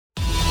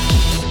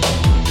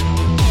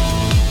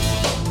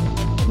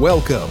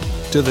Welcome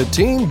to the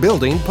Team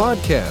Building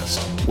Podcast,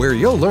 where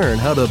you'll learn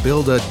how to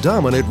build a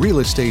dominant real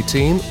estate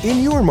team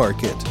in your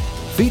market,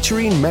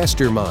 featuring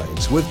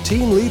masterminds with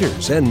team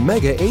leaders and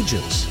mega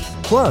agents,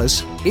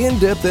 plus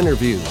in-depth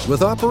interviews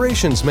with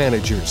operations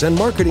managers and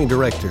marketing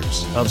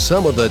directors of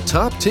some of the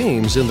top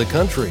teams in the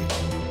country.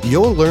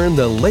 You'll learn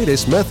the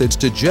latest methods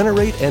to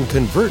generate and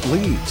convert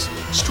leads,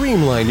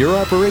 streamline your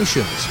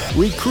operations,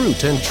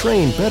 recruit and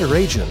train better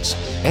agents,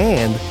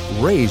 and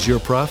raise your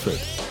profit.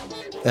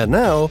 And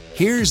now,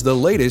 here's the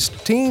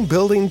latest Team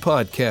Building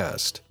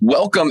Podcast.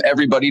 Welcome,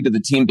 everybody, to the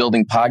Team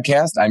Building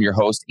Podcast. I'm your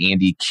host,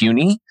 Andy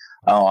Cuney.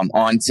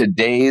 On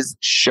today's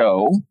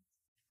show,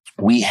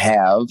 we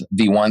have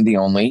the one, the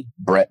only,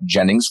 Brett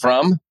Jennings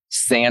from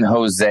San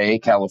Jose,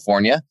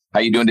 California.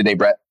 How you doing today,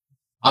 Brett?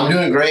 I'm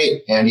doing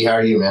great, Andy. How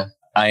are you, man?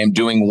 I am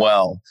doing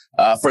well.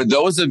 For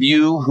those of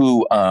you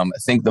who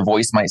think the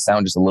voice might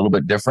sound just a little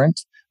bit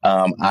different,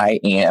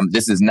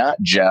 this is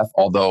not Jeff,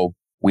 although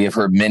we have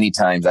heard many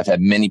times, I've had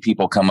many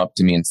people come up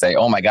to me and say,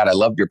 oh my God, I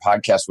loved your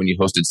podcast when you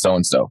hosted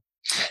so-and-so.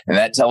 And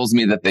that tells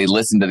me that they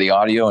listened to the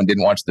audio and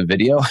didn't watch the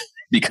video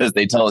because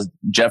they tell us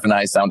Jeff and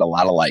I sound a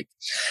lot alike.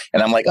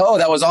 And I'm like, oh,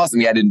 that was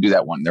awesome. Yeah, I didn't do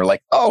that one. They're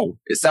like, oh,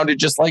 it sounded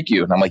just like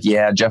you. And I'm like,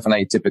 yeah, Jeff and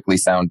I typically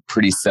sound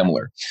pretty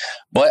similar.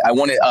 But I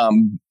want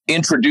to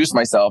introduce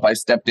myself. I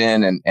stepped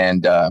in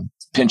and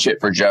pinch hit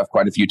for Jeff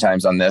quite a few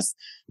times on this.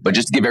 But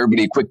just to give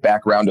everybody a quick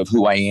background of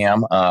who I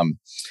am,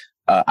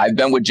 I've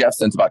been with Jeff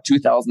since about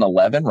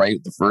 2011,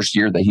 right? The first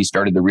year that he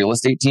started the real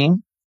estate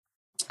team.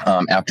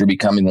 After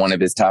becoming one of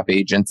his top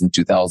agents in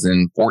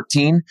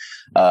 2014,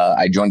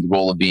 I joined the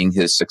role of being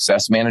his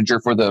success manager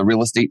for the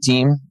real estate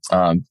team.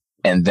 And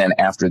then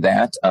after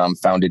that,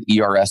 founded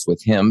ERS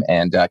with him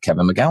and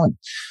Kevin McGowan.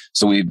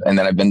 And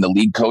then I've been the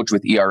lead coach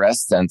with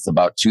ERS since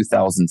about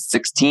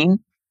 2016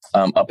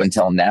 up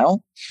until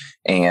now,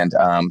 and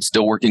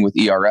still working with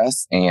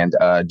ERS and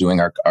doing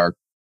our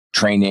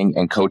training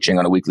and coaching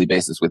on a weekly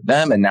basis with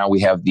them. And now we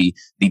have the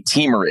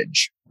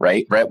teamerage,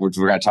 right, Brett, which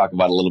we're going to talk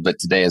about a little bit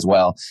today as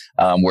well,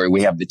 where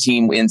we have the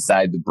team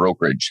inside the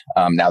brokerage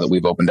now that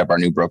we've opened up our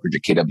new brokerage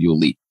at KW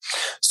Elite.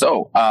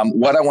 So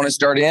what I want to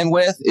start in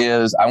with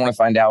is I want to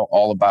find out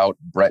all about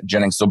Brett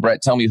Jennings. So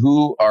Brett, tell me,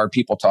 who are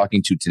people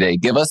talking to today?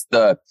 Give us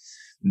the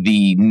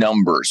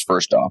numbers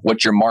first off.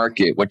 What's your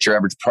market? What's your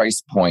average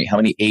price point? How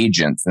many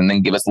agents? And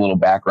then give us a little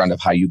background of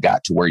how you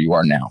got to where you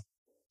are now.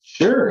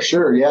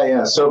 Sure.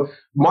 Yeah. So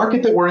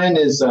market that we're in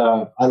is,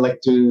 I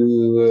like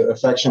to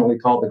affectionately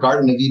call it the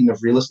Garden of Eden of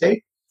real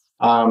estate,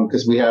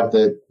 because we have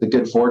the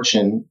good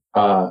fortune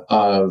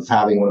of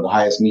having one of the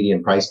highest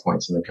median price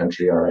points in the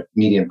country. Our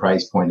median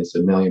price point is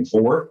 $1.4 million.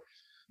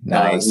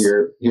 Nice.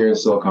 Here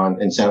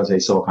in San Jose,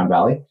 Silicon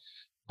Valley.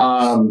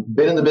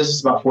 Been in the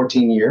business about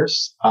 14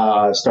 years.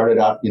 Started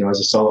out, as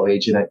a solo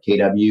agent at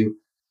KW.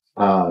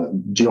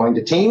 Joined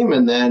a team,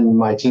 and then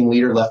my team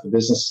leader left the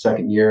business the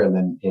second year,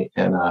 and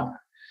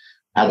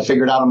had to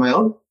figure it out on my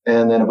own.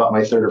 And then about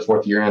my third or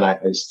fourth year in, I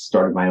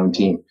started my own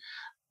team.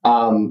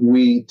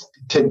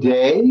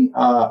 Today,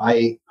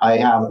 I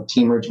have a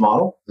teamerage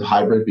model, a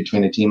hybrid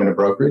between a team and a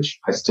brokerage.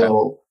 I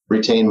still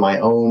retain my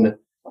own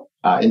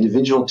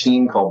individual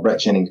team called Brett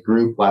Jennings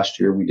Group. Last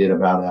year, we did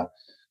about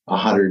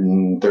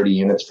 130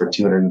 units for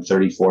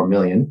 $234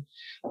 million.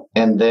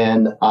 And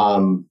then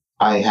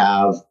I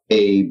have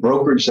a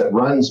brokerage that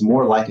runs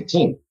more like a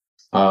team.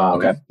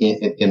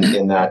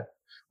 In that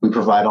we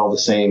provide all the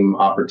same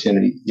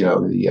opportunity,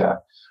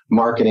 the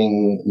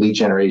marketing, lead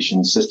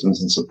generation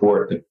systems and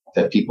support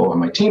that people on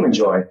my team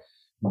enjoy,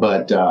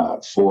 but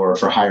for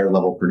higher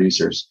level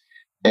producers.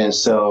 And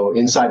so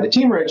inside the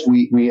teamerage,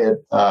 we had,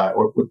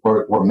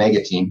 or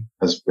mega team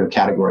as a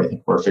category, I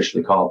think we're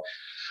officially called.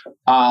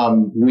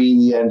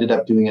 We ended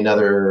up doing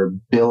another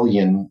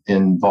billion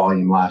in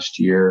volume last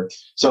year.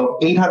 So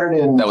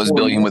 800 that was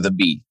billion with a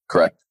B,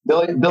 correct?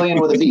 Billion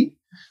with a B.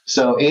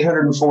 So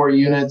 804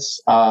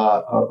 units,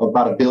 about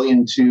 $1.2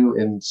 billion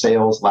in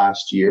sales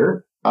last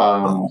year.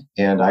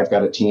 And I've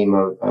got a team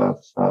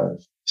of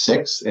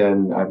 6,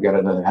 and I've got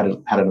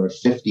had another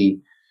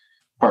 50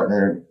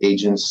 partner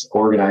agents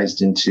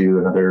organized into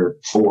another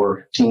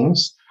 4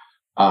 teams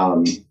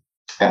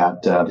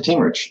at the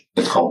teamerage.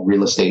 It's called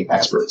Real Estate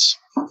Experts.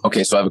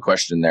 Okay, so I have a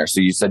question there.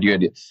 So you said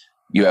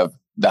you have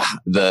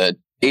the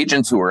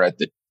agents who are at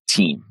the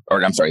team,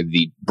 or I'm sorry,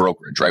 the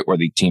brokerage, right, or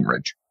the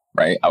teamerage.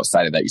 Right.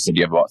 Outside of that, you said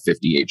you have about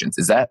 50 agents.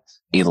 Is that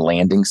a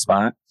landing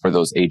spot for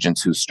those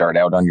agents who start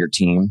out on your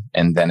team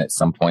and then at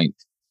some point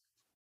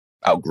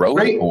outgrow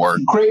it? Or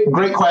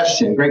great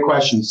question. Great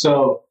question.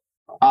 So,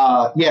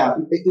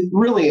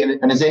 really,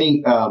 and as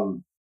any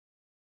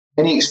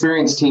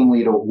experienced team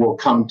leader will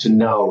come to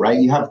know, right?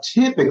 You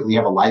typically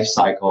have a life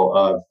cycle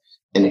of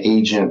an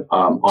agent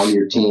on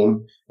your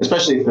team,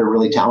 especially if they're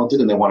really talented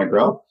and they want to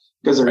grow,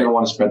 because they're going to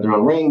want to spread their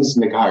own wings,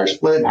 make a higher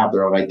split, have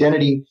their own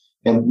identity.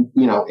 And,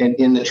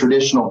 in the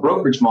traditional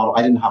brokerage model,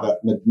 I didn't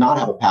not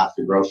have a path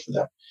to growth for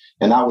them.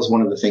 And that was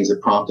one of the things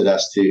that prompted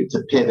us to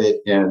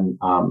pivot and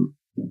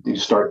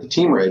start the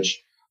teamerage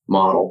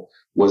model,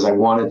 was I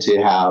wanted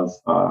to have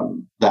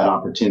that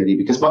opportunity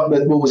because but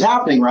what was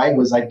happening, right,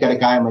 was I got a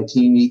guy on my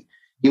team.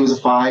 He was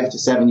a 5 to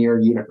 7 year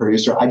unit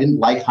producer. I didn't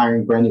like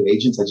hiring brand new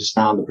agents. I just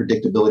found the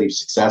predictability of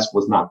success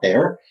was not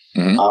there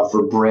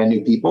for brand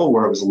new people,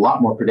 where it was a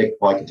lot more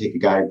predictable. I could take a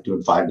guy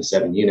doing 5 to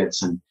 7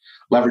 units and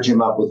leverage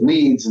him up with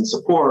leads and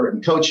support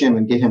and coach him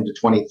and get him to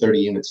 20, 30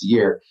 units a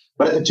year.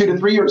 But at the 2 to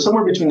 3 year,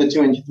 somewhere between the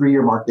 2 and 3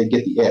 year mark, they'd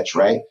get the itch,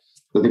 right?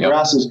 So the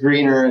grass is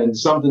greener and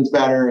something's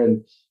better.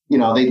 And,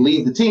 they'd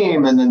leave the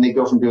team and then they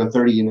go from doing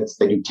 30 units,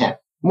 they do 10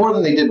 more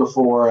than they did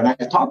before. And I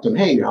talked to them,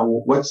 hey, do you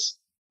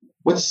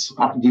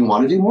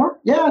want to do more?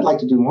 Yeah, I'd like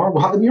to do more.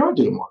 Well, how come you aren't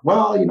doing more?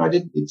 Well, I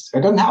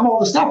didn't have all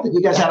the stuff that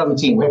you guys had on the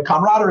team. We had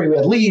camaraderie, we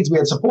had leads, we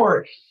had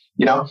support,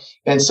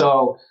 And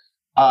so,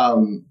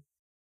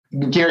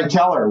 Gary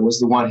Keller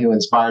was the one who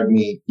inspired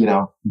me,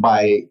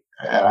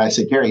 I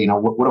said, Gary,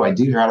 what do I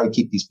do here? How do I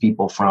keep these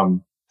people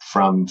from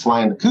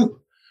flying the coop?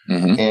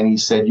 And he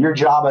said, your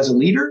job as a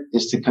leader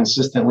is to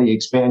consistently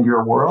expand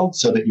your world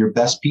so that your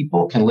best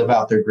people can live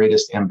out their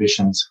greatest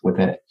ambitions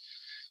within it.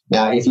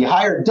 Now, if you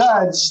hire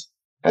duds,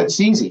 that's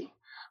easy.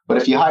 But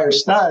if you hire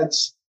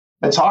studs,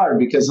 that's hard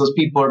because those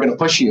people are going to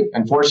push you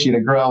and force you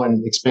to grow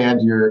and expand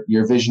your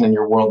vision and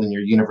your world and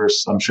your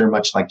universe. I'm sure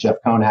much like Jeff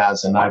Cohn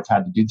has, and I've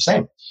had to do the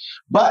same.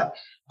 But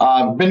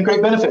been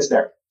great benefits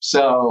there.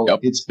 So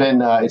it's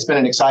been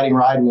an exciting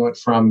ride. We went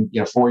from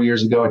 4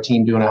 years ago, a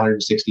team doing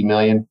 160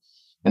 million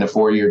in a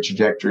 4-year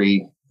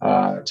trajectory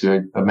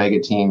to a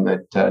mega team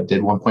that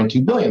did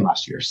 1.2 billion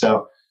last year.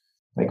 So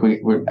I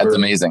think that's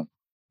amazing.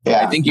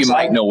 Yeah, I think you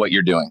might know what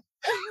you're doing.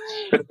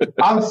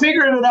 I'm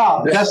figuring it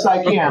out the best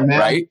I can, man.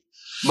 Right.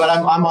 But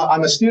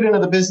I'm a student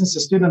of the business, a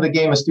student of the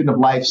game, a student of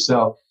life.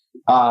 So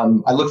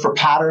I look for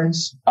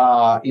patterns.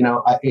 I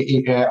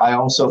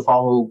also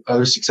follow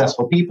other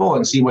successful people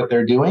and see what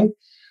they're doing,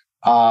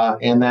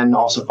 and then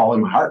also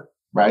following my heart.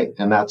 Right.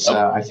 And that's,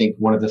 I think,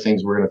 one of the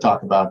things we're going to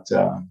talk about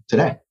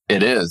today.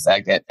 It is.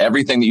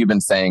 Everything that you've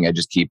been saying, I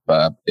just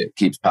it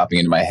keeps popping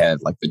into my head,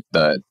 like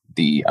the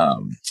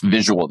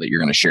visual that you're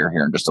going to share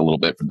here in just a little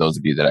bit for those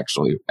of you that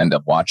actually end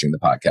up watching the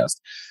podcast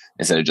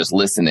instead of just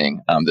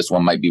listening. This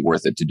one might be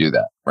worth it to do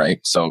that. Right.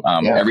 So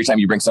every time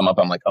you bring something up,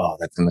 I'm like, oh,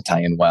 that's going to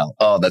tie in well.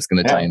 Oh, that's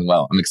going to tie in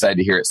well. I'm excited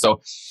to hear it. So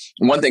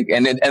one thing,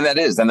 and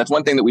that's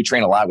one thing that we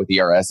train a lot with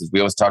ERS is we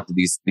always talk to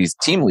these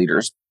team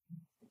leaders,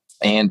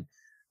 and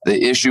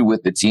the issue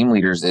with the team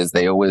leaders is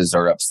they always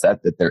are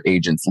upset that their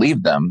agents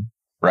leave them,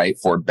 right,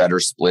 for better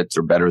splits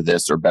or better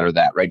this or better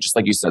that, right? Just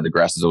like you said, the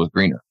grass is always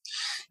greener.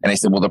 And I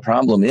said, well, the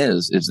problem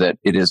is that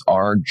it is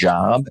our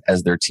job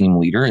as their team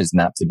leader is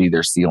not to be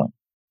their ceiling,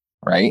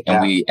 right?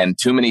 Yeah. And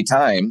too many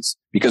times,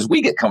 because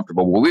we get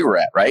comfortable where we were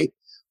at, right?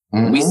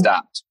 We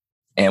stopped.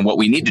 And what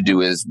we need to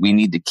do is we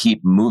need to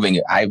keep moving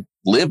it. I've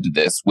lived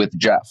this with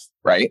Jeff,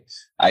 right?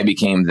 I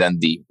became then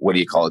the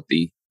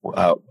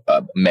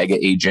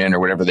mega agent or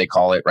whatever they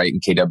call it, right? In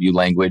KW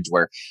language,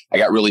 where I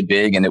got really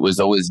big and it was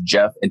always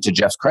Jeff. And to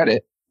Jeff's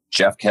credit,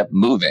 Jeff kept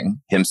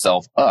moving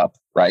himself up,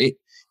 right?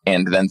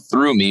 And then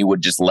through me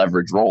would just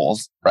leverage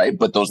roles, right?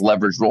 But those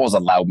leverage roles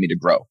allowed me to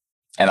grow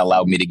and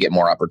allowed me to get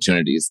more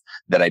opportunities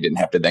that I didn't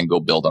have to then go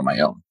build on my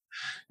own.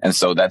 And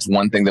so that's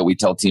one thing that we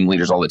tell team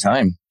leaders all the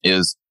time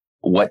is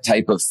what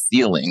type of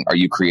ceiling are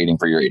you creating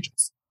for your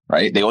agents,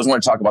 right? They always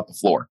want to talk about the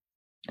floor,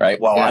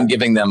 right? Well, I'm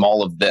giving them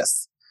all of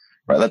this,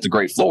 right? That's a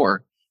great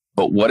floor,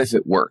 but what if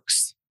it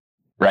works,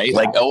 right? Yeah.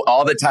 Like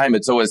all the time,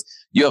 it's always,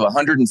 you have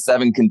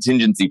 107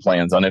 contingency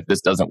plans on if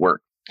this doesn't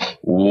work.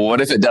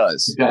 What if it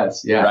does?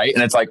 Yes, yeah. Right.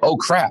 And it's like, oh,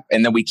 crap.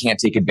 And then we can't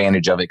take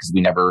advantage of it because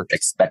we never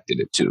expected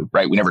it to,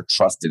 right? We never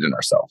trusted in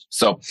ourselves.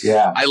 So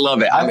I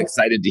love it. I'm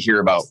excited to hear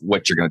about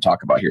what you're going to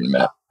talk about here in a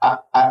minute.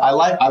 I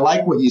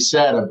like what you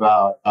said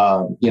about,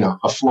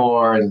 a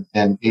floor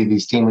and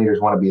these team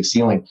leaders want to be a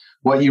ceiling.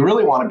 What you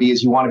really want to be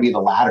is you want to be the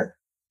ladder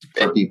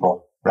for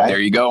people, right? There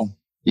you go.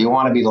 You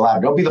want to be the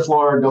ladder. Don't be the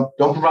floor.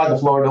 Don't provide the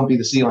floor. Don't be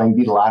the ceiling.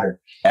 Be the ladder.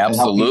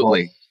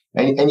 Absolutely.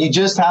 And you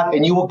just have,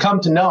 and you will come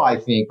to know, I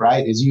think,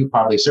 right, as you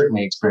probably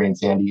certainly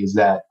experienced, Andy, is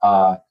that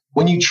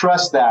when you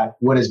trust that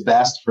what is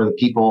best for the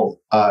people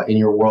in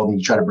your world and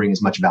you try to bring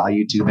as much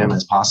value to them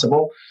as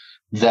possible,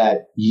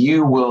 that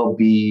you will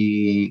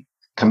be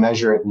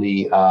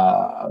commensurately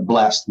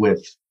blessed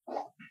with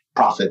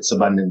profits,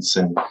 abundance,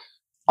 and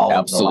all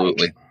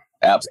Absolutely.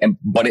 Of the like.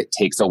 But it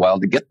takes a while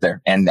to get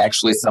there. And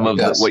actually some of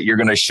what you're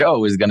going to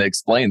show is going to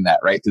explain that,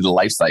 right, through the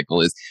life cycle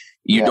is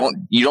you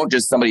don't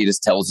just, somebody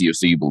just tells you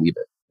so you believe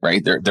it.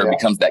 Right. There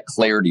becomes that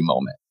clarity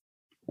moment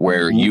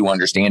where you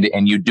understand it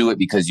and you do it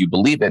because you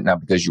believe it, not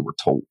because you were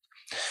told.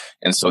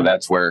 And so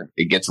that's where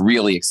it gets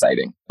really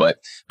exciting. But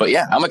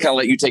yeah, I'm gonna kind of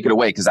let you take it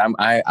away because I'm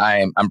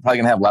probably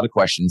gonna have a lot of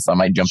questions, so I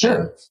might jump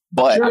in.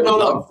 But I would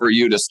love for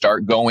you to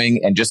start going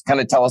and just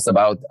kind of tell us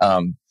about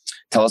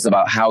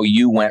how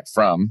you went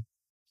from,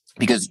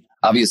 because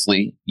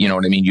obviously, you know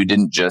what I mean, you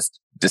didn't just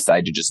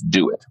decide to just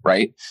do it,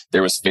 right?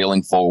 There was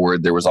failing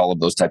forward. There was all of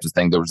those types of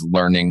things. There was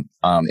learning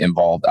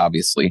involved,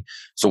 obviously.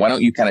 So why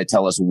don't you kind of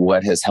tell us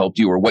what has helped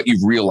you or what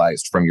you've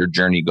realized from your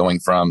journey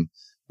going from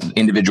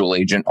individual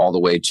agent all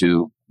the way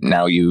to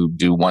now you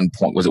do was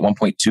it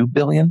 1.2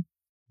 billion?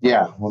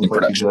 Yeah,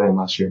 1.2 billion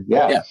last year.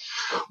 Yeah.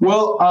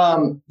 Well,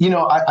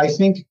 I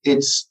think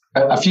it's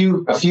a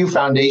few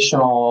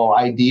foundational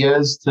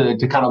ideas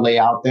to kind of lay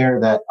out there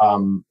that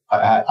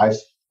I've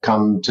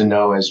come to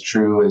know as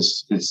true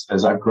as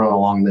I've grown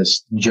along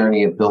this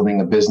journey of building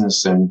a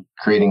business and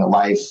creating a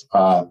life,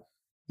 that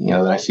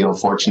I feel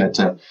fortunate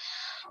to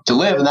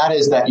live. And that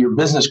is that your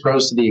business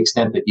grows to the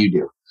extent that you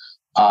do.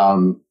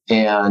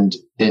 And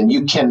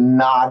you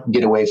cannot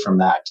get away from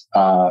that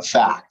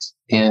fact.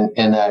 And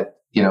that,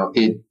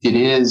 it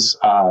is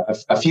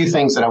a few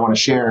things that I want to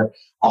share.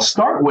 I'll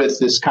start with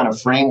this kind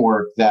of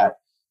framework that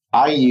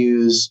I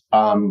use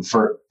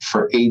for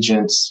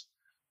agents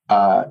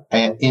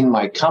in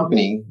my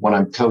company when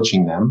I'm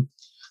coaching them.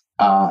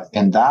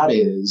 And that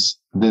is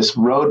this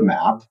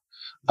roadmap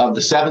of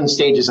the 7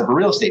 stages of a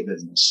real estate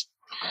business.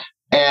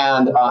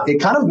 And it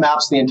kind of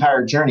maps the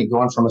entire journey,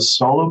 going from a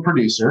solo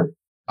producer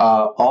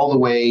all the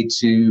way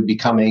to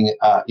becoming,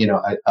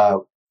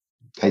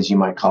 as you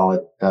might call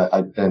it,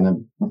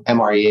 an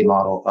MREA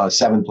model, a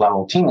 7th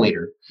level team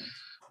leader.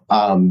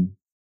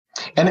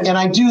 And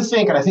I do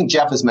think, and I think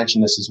Jeff has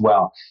mentioned this as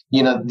well,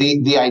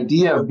 the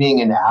idea of being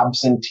an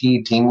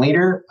absentee team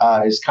leader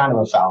is kind of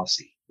a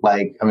fallacy.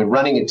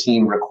 Running a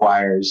team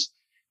requires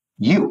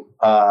you.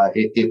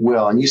 It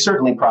will, and you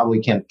certainly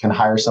probably can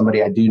hire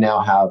somebody. I do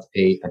now have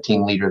a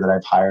team leader that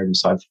I've hired, and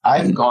so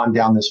I've gone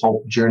down this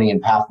whole journey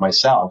and path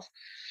myself.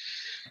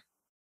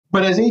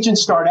 But as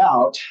agents start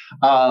out,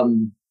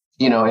 and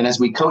as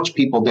we coach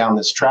people down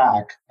this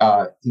track,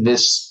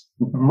 this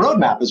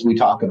roadmap, as we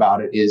talk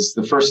about it, is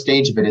the first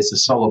stage of it is a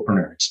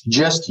solopreneur. It's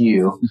just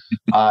you.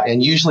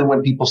 And usually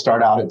when people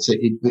start out,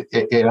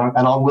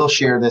 and I will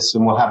share this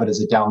and we'll have it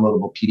as a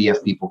downloadable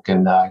PDF. People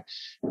can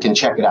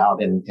check it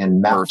out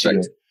and map to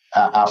it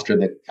after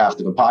the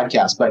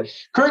podcast. But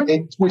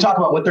we talk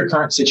about what their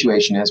current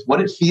situation is, what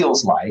it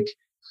feels like,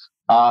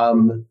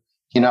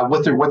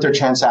 what their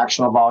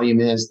transactional volume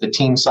is, the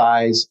team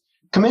size.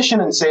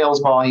 Commission and sales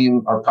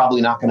volume are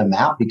probably not going to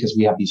map because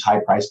we have these high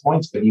price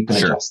points, but you can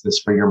adjust this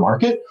for your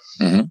market.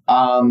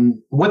 Mm-hmm.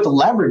 What the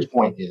leverage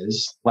point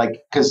is,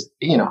 because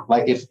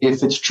if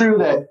it's true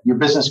that your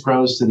business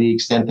grows to the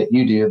extent that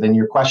you do, then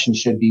your question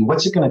should be,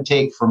 what's it going to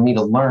take for me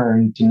to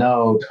learn, to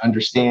know, to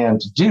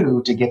understand, to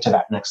do, to get to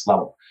that next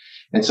level?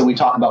 And so we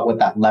talk about what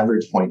that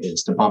leverage point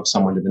is to bump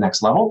someone to the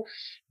next level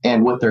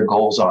and what their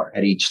goals are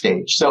at each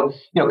stage. So,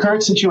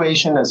 current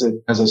situation as a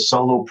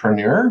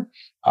solopreneur,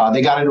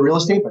 they got into real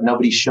estate, but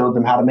nobody showed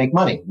them how to make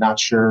money. Not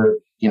sure,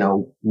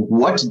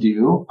 what to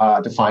do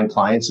to find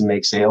clients and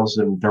make sales.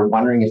 And they're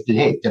wondering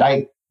did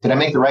I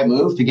make the right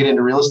move to get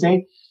into real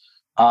estate?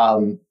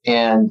 And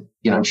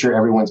I'm sure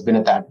everyone's been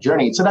at that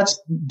journey. So that's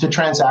the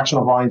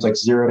transactional volumes, like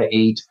 0 to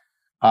 8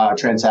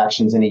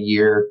 transactions in a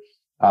year.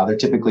 They're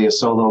typically a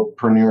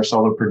solopreneur,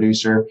 solo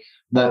producer.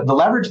 The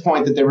leverage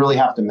point that they really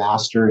have to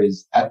master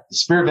is at the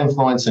sphere of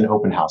influence and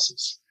open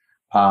houses.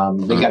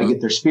 They got to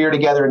get their sphere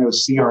together into a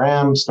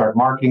CRM, start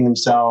marketing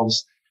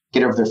themselves,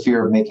 get over their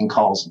fear of making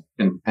calls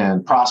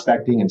and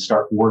prospecting, and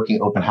start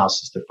working open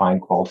houses to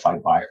find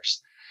qualified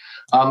buyers.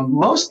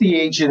 Most of the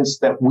agents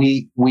that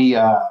we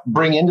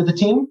bring into the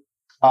team,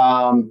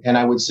 and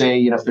I would say,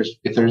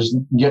 if there's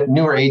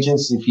newer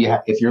agents,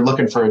 if you're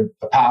looking for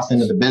a path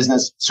into the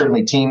business,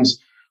 certainly teams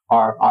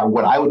are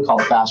what I would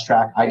call a fast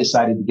track. I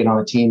decided to get on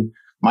a team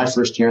my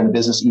first year in the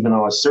business, even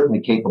though I was certainly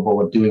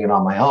capable of doing it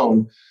on my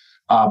own.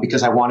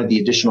 Because I wanted the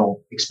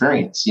additional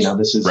experience.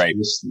 This is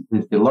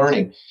the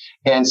learning.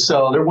 And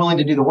so they're willing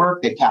to do the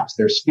work. They capped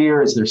their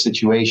sphere as their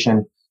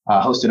situation,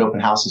 hosted open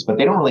houses, but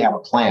they don't really have a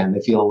plan. They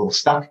feel a little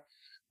stuck.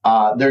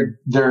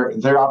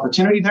 Their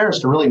opportunity there is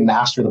to really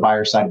master the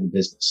buyer side of the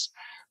business.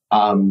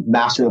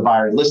 Master the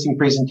buyer listing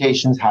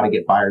presentations, how to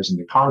get buyers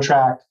into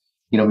contract,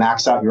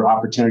 max out your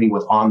opportunity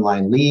with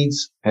online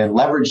leads and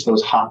leverage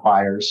those hot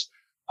buyers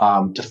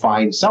to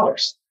find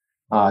sellers.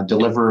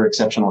 Deliver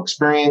exceptional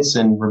experience,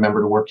 and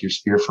remember to work your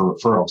sphere for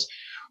referrals.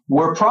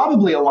 We're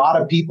probably a lot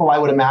of people, I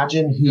would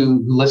imagine,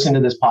 who listen to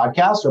this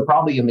podcast are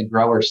probably in the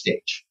grower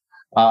stage,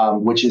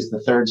 which is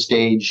the 3rd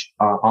stage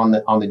on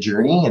the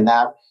journey. And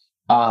that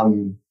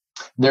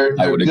they're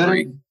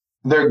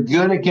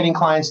good at getting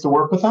clients to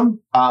work with them,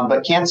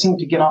 but can't seem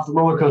to get off the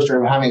roller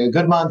coaster of having a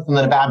good month and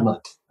then a bad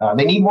month.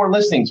 They need more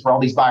listings for all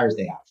these buyers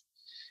they have.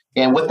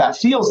 And what that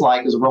feels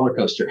like is a roller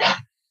coaster.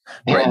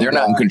 Right. They're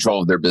not in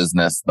control of their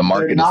business. The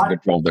market is in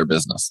control of their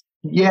business.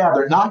 Yeah,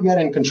 they're not yet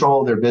in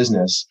control of their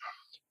business.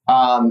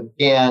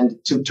 And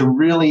to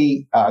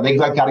really, they've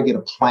got to get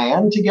a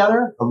plan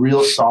together, a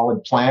real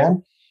solid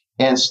plan,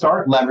 and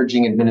start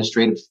leveraging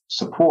administrative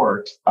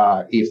support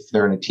if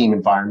they're in a team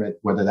environment,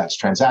 whether that's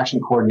transaction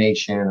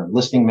coordination or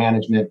listing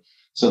management,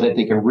 so that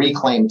they can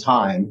reclaim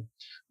time.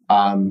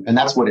 And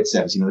that's what it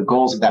says. The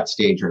goals of that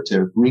stage are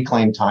to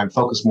reclaim time,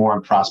 focus more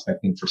on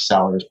prospecting for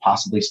sellers,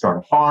 possibly start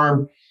a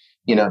farm.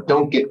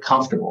 Don't get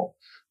comfortable.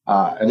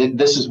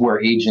 This is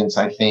where agents,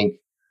 I think,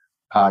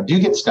 do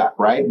get stuck,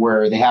 right?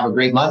 Where they have a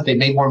great month. They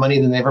made more money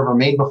than they've ever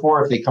made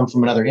before if they come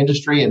from another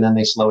industry, and then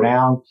they slow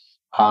down.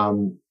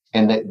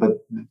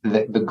 but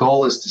the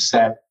goal is to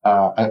set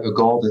a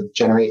goal to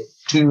generate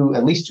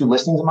at least two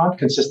listings a month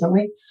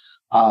consistently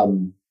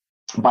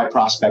by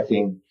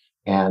prospecting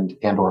and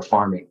or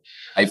farming.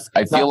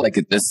 I feel like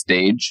at this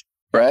stage,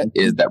 Brett,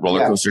 is that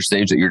roller coaster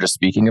stage that you're just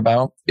speaking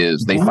about,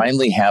 is they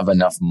finally have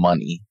enough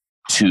money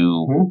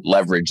to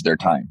leverage their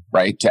time,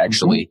 right? To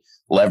actually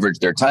leverage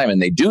their time.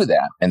 And they do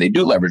that. And they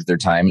do leverage their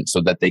time so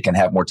that they can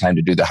have more time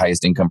to do the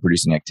highest income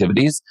producing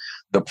activities.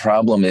 The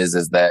problem is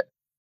that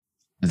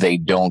they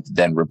don't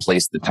then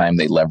replace the time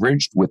they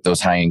leveraged with those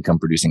high income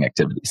producing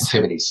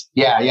activities.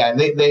 Yeah.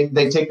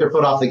 They take their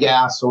foot off the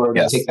gas, or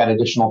they take that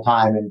additional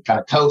time and kind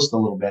of coast a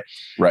little bit.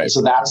 Right.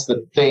 So that's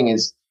the thing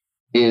is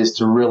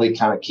to really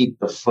kind of keep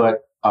the foot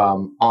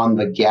on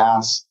the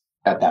gas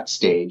at that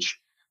stage.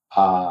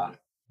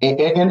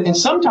 And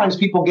sometimes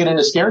people get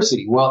into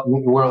scarcity. Well,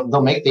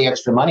 they'll make the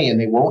extra money and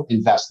they won't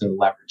invest in the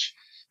leverage,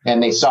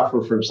 and they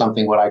suffer from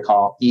something what I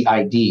call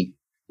EID.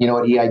 You know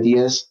what EID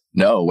is?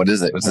 No, what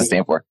is it? What's it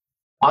stand for?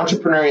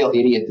 Entrepreneurial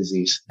idiot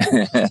disease.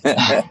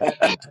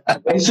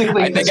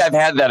 Basically, I think I've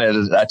had that at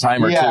a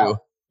time or two.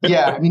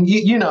 Yeah, I mean,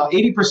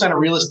 80% of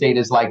real estate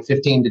is like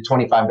 $15 to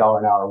 $25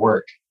 an hour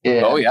work.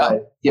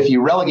 But if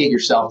you relegate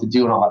yourself to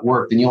doing all that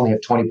work, then you only have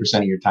 20%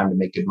 of your time to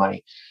make good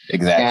money.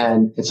 Exactly.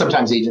 And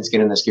sometimes agents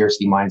get in the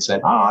scarcity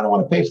mindset. Oh, I don't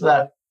want to pay for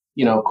that,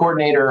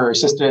 coordinator or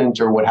assistant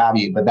or what have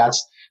you. But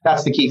that's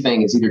the key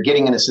thing, is either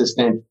getting an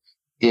assistant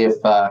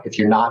if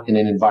you're not in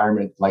an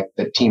environment like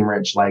the Team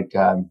Rich, like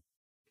the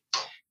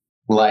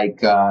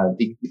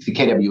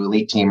KW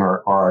Elite team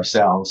or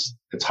ourselves,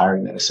 that's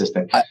hiring that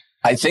assistant.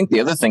 I think the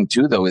other thing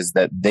too, though, is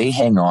that they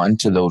hang on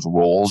to those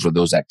roles or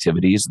those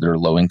activities that are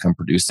low income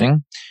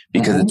producing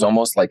because it's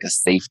almost like a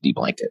safety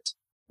blanket,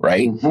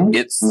 right?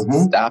 It's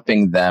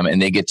stopping them,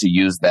 and they get to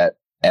use that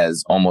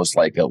as almost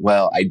like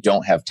I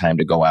don't have time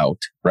to go out,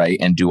 right?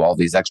 And do all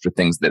these extra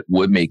things that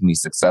would make me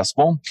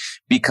successful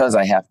because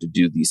I have to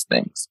do these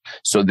things.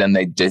 So then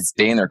they just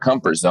stay in their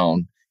comfort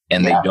zone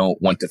and they don't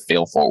want to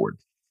fail forward.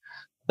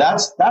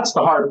 That's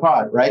the hard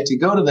part, right? To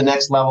go to the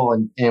next level,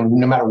 and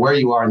no matter where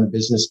you are in the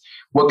business,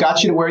 what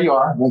got you to where you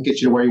are won't get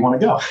you to where you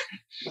want to go.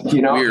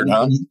 Weird,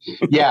 huh?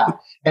 Yeah.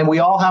 And we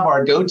all have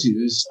our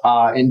go-tos.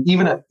 And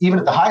even at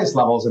the highest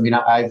levels, I mean,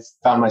 I've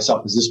found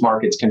myself as this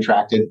market's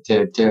contracted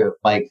to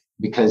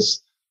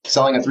because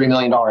selling a $3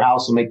 million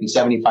house will make me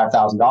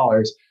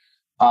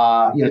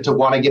 $75,000, to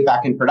want to get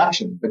back in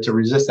production, but to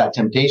resist that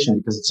temptation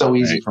because it's so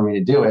easy for me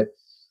to do it.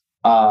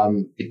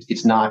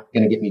 It's not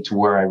going to get me to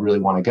where I really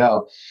want to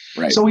go.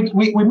 Right. So we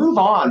move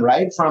on,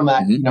 right? From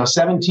that,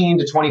 17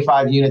 to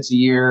 25 units a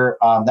year.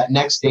 That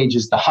next stage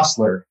is the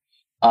hustler,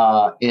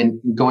 in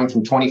going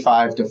from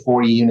 25 to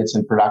 40 units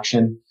in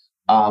production.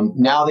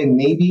 Now they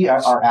maybe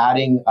are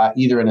adding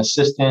either an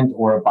assistant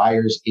or a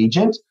buyer's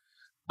agent.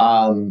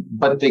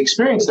 But the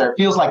experience there, it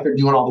feels like they're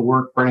doing all the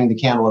work, burning the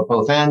candle at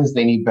both ends.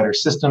 They need better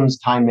systems,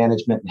 time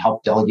management, and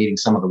help delegating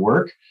some of the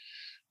work.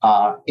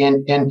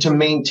 And to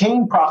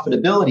maintain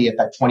profitability at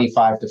that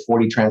 25 to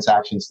 40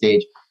 transaction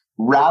stage,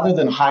 rather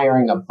than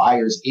hiring a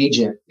buyer's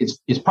agent, it's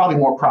probably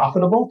more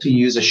profitable to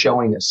use a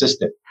showing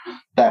assistant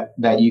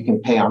that you can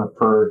pay on a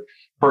per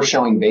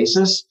showing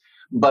basis.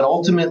 But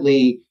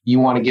ultimately, you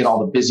want to get all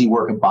the busy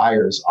work of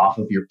buyers off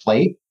of your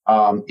plate.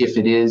 If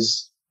it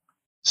is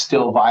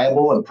still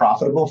viable and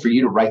profitable for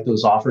you to write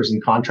those offers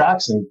and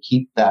contracts and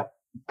keep that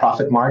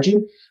profit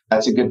margin,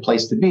 that's a good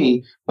place to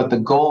be. But the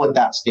goal at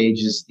that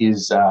stage is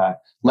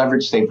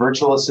leverage, say,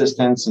 virtual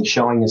assistants and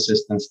showing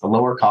assistants, the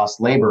lower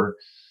cost labor,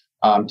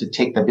 to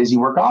take the busy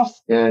work off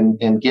and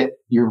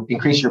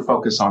increase your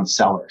focus on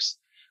sellers.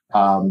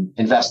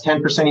 Invest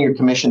 10% of your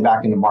commission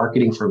back into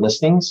marketing for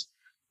listings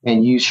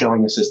and use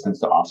showing assistants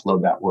to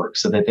offload that work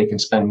so that they can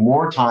spend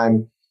more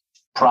time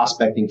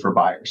prospecting for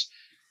buyers.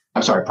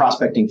 I'm sorry,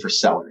 prospecting for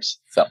sellers.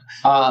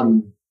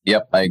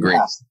 Yep, I agree.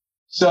 Yeah.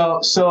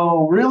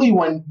 So really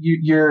when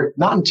you're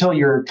not until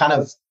you're kind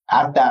of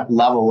at that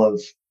level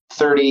of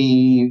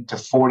 30 to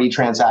 40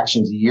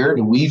 transactions a year,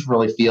 do we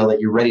really feel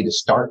that you're ready to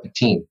start a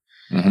team.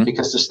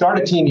 Because to start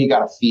a team, you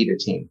got to feed a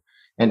team.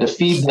 And to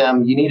feed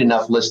them, you need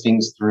enough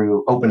listings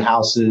through open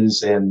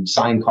houses and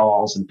sign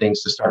calls and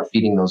things to start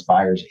feeding those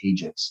buyers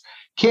agents.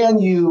 Can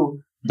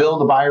you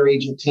build a buyer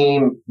agent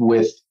team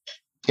with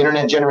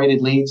internet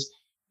generated leads?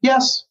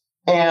 Yes.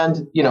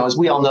 And, as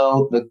we all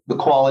know, the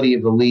quality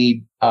of the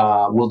lead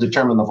will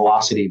determine the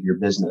velocity of your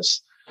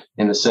business,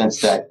 in the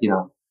sense that,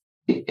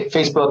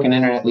 Facebook and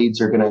internet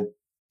leads are going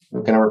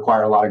to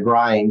require a lot of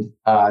grind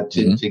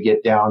to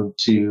get down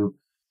to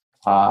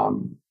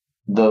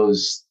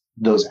those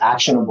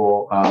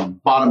actionable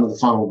bottom of the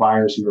funnel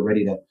buyers who are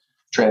ready to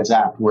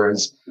transact,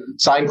 whereas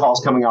sign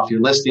calls coming off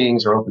your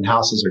listings or open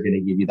houses are going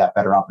to give you that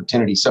better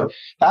opportunity. So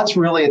that's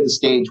really at the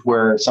stage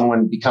where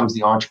someone becomes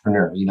the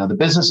entrepreneur. The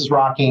business is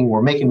rocking,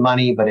 we're making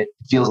money, but it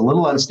feels a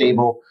little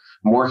unstable.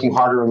 I'm working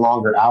harder and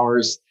longer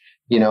hours.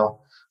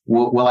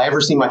 Will I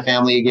ever see my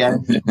family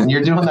again? When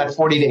you're doing that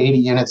 40 to 80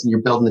 units and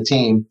you're building a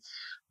team,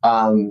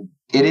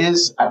 it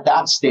is at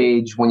that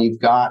stage when you've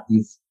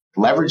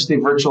leveraged the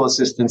virtual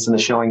assistants and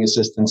the showing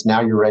assistants.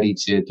 Now you're ready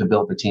to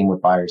build the team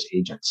with buyers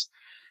agents.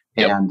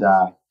 Yep. And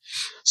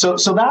so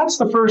that's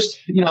the first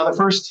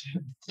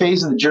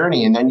phase of the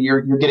journey. And then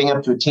you're getting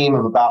up to a team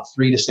of about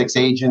 3 to 6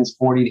 agents,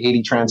 40 to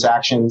 80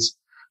 transactions.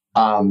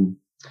 And,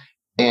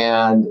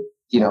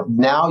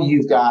 now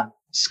you've got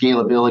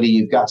scalability,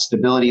 you've got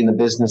stability in the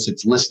business.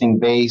 It's listing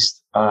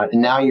based.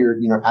 And now you're,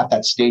 at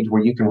that stage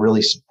where you can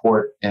really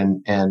support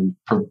and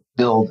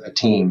build a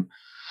team.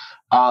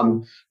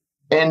 And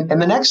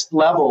the next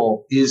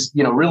level is,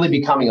 really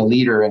becoming a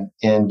leader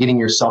and getting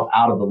yourself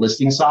out of the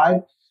listing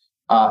side.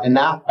 And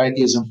that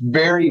is a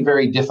very,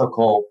 very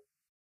difficult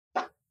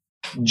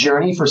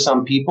journey for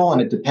some people.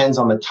 And it depends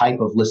on the type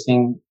of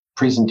listing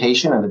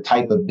presentation and the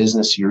type of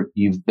business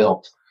you've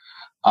built.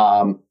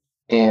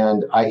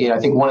 And I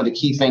think one of the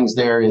key things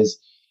there is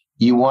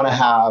you want to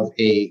have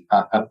a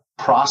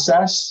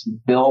process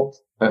built,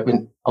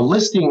 a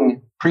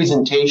listing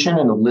presentation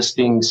and a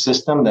listing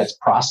system that's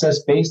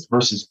process-based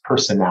versus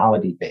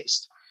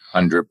personality-based.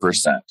 100%.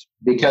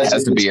 Because it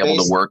has to be able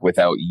to work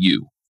without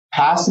you.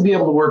 Has to be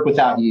able to work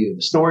without you.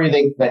 The story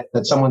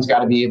that someone's got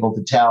to be able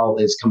to tell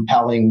is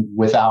compelling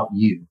without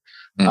you.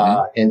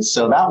 Mm-hmm. And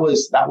so that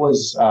was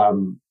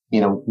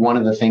one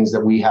of the things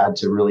that we had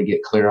to really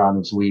get clear on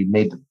was we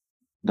made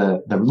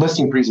the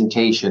listing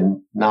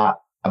presentation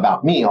not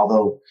about me,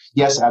 although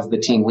yes, as the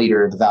team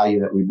leader, the value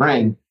that we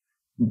bring,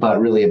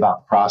 but really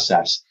about the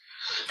process.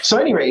 So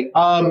at any rate,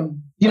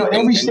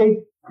 every state.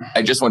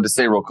 I just wanted to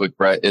say real quick,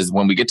 Brett, is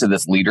when we get to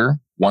this leader,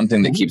 one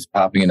thing that keeps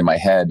popping into my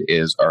head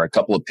are a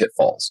couple of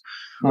pitfalls.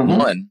 Mm-hmm.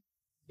 One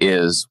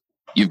is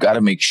you've got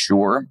to make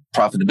sure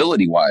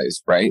profitability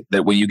wise, right?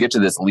 That when you get to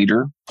this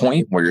leader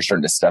point where you're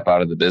starting to step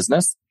out of the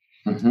business,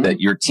 that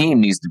your team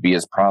needs to be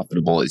as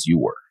profitable as you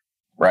were,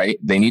 right?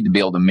 They need to be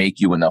able to make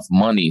you enough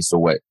money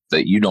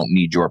that you don't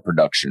need your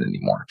production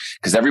anymore.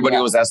 Because everybody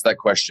always asks that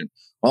question.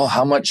 Well,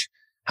 how much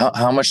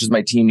does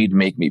my team need to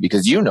make me?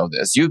 Because you know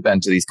this, you've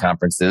been to these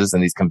conferences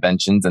and these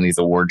conventions and these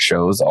award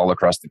shows all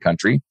across the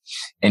country.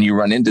 And you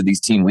run into these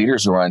team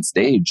leaders who are on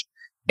stage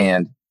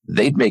and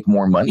they'd make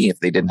more money if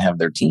they didn't have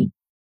their team.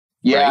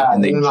 Yeah. Right?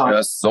 And they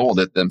just sold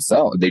it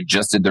themselves. They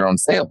just did their own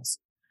sales.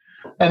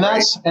 And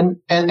that's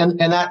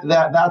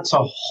that's a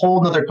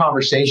whole nother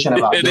conversation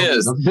about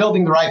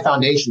building the right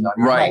foundation. Though.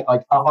 Right.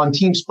 Like on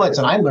team splits.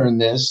 And I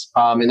learned this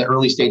in the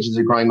early stages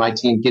of growing my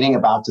team, getting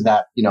about to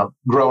that,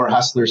 grower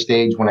hustler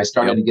stage when I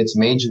started to get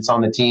some agents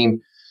on the team.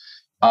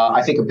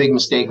 I think a big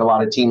mistake a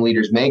lot of team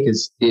leaders make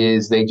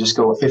is they just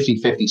go a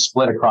 50-50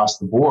 split across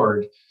the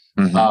board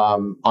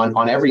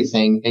on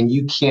everything. And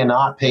you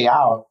cannot pay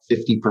out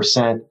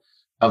 50%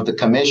 of the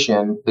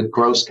commission, the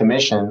gross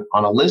commission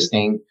on a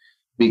listing,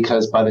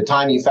 because by the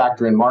time you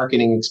factor in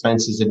marketing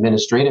expenses,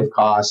 administrative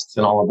costs,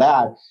 and all of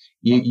that,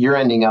 you're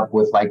ending up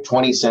with like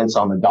 20 cents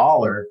on the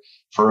dollar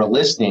for a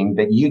listing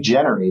that you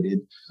generated.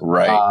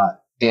 Right.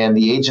 And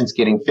the agent's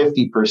getting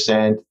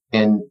 50%,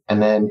 and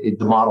then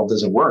the model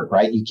doesn't work,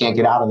 right? You can't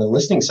get out of the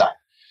listing side.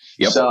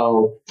 Yep.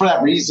 So for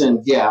that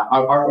reason,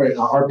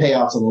 our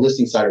payouts on the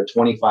listing side are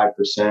 25%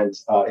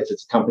 if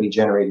it's a company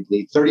generated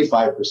lead,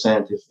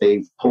 35% if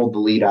they've pulled the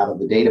lead out of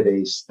the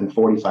database, and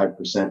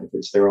 45% if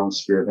it's their own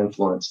sphere of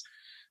influence.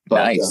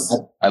 But, nice.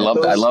 I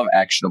love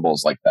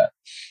actionables like that.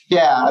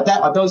 Yeah,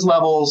 at those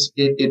levels,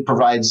 it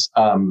provides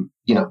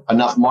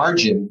enough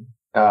margin.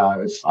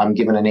 If I'm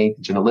giving an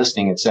agent a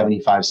listing at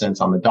 75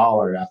 cents on the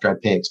dollar after I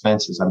pay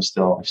expenses, I've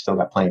still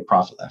got plenty of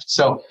profit left.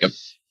 So,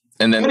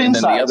 and then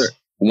the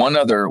one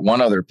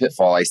other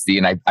pitfall I see,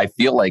 and I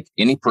feel like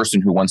any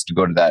person who wants to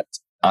go to that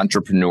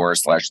entrepreneur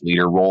 /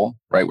 leader role,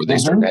 right, where they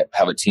start to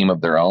have a team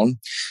of their own,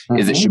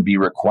 is it should be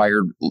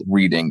required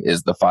reading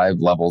is the 5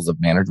 levels of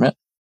management.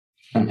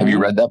 Have you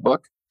read that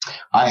book?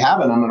 I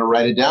haven't. I'm going to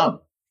write it down.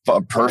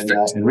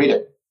 Perfect. And read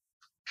it.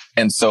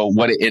 And so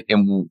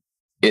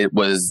it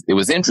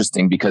was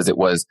interesting because it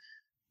was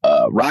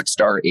a rock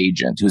star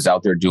agent who's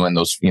out there doing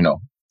those,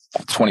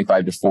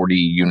 25 to 40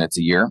 units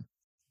a year.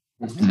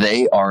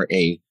 They are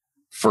a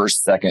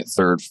first, second,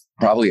 third,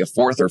 probably a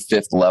 4th or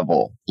 5th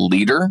level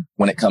leader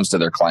when it comes to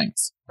their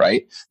clients,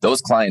 right? Those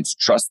clients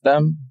trust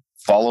them,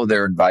 follow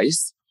their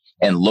advice,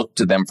 and look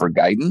to them for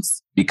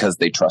guidance because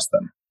they trust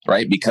them.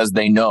 Right? Because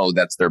they know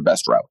that's their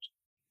best route.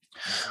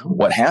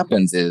 What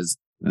happens is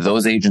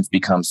those agents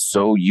become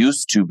so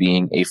used to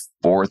being a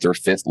 4th or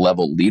 5th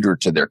level leader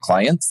to their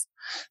clients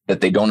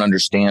that they don't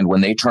understand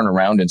when they turn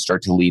around and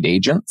start to lead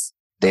agents,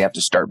 they have to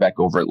start back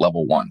over at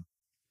level 1.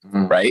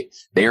 Right?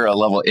 They are a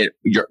level.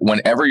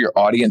 Whenever your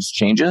audience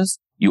changes,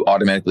 you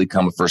automatically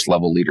become a first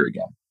level leader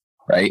again.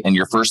 Right? And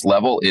your first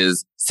level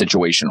is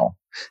situational.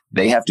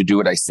 They have to do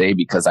what I say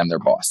because I'm their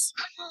boss.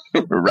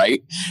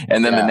 Right?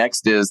 And then the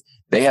next is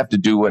they have to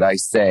do what I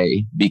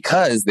say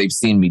because they've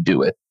seen me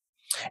do it.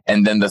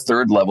 And then the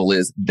third level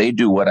is they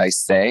do what I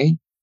say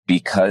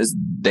because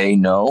they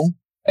know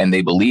and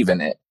they believe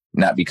in it,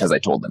 not because I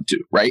told them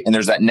to. Right? And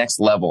there's that next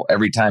level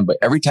every time. But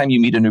every time you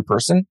meet a new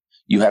person,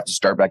 you have to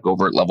start back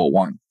over at level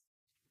 1.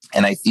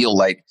 And I feel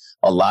like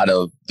a lot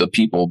of the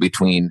people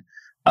between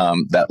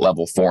that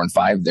level 4 and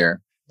 5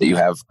 there that you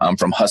have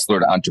from hustler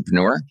to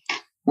entrepreneur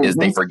is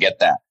they forget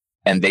that.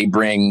 And they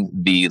bring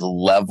the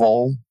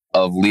level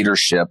of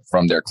leadership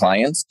from their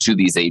clients to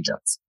these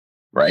agents.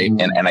 Right.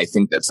 And I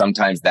think that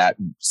sometimes that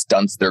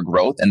stunts their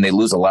growth, and they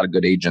lose a lot of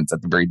good agents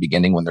at the very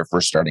beginning when they're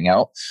first starting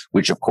out,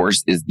 which of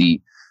course is the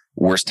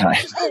worst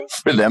time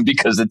for them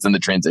because it's in the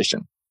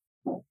transition.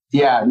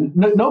 Yeah.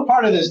 No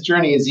part of this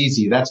journey is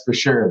easy. That's for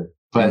sure.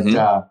 But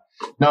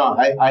no,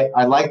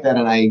 I like that.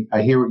 And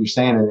I hear what you're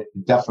saying. And it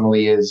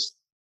definitely is.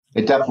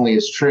 It definitely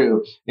is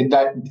true. At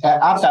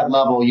that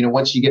level,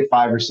 once you get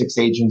 5 or 6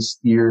 agents,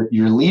 your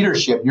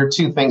leadership, your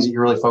 2 things that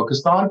you're really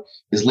focused on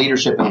is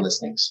leadership and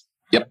listings.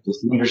 Yep.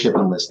 Just leadership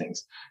and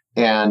listings.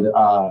 And,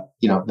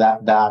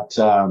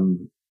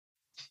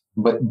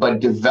 but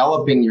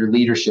developing your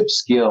leadership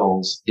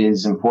skills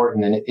is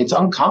important, and it's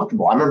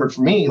uncomfortable. I remember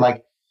for me,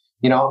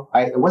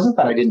 it wasn't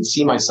that I didn't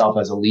see myself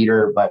as a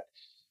leader, but,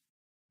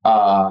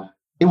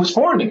 it was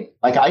foreign to me.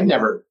 Like I'd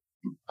never,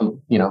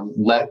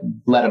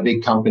 led a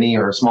big company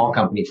or a small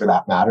company for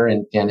that matter.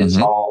 And it's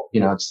all,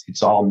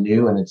 it's all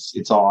new, and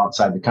it's all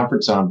outside the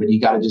comfort zone, but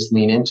you got to just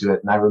lean into it.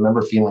 And I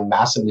remember feeling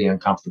massively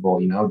uncomfortable,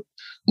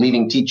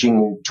 leading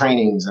teaching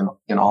trainings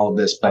and all of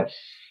this, but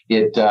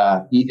you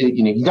got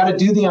to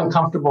do the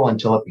uncomfortable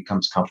until it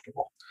becomes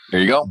comfortable. There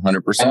you go.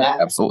 100%.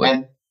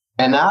 Absolutely.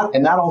 And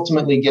that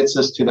ultimately gets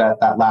us to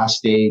that last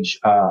stage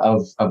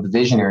of the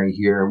visionary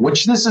here,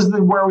 which this is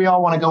where we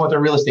all want to go with our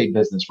real estate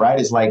business, right?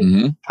 Is like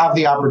have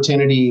the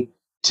opportunity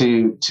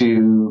to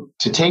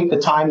take the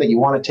time that you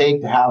want to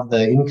take, to have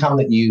the income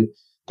that you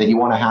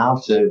want to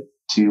have, to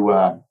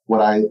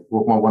what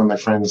one of my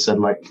friends said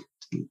like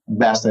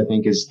best, I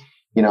think, is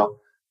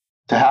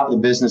to have the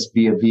business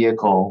be a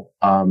vehicle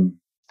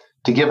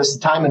to give us the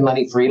time and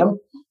money freedom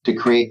to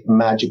create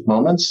magic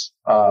moments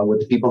with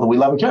the people that we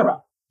love and care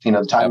about.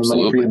 The time and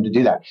money freedom to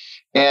do that.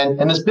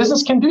 And this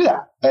business can do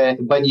that.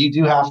 But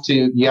you have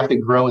to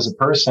grow as a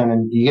person,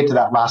 and you get to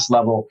that last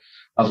level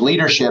of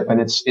leadership,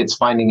 and it's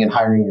finding and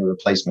hiring your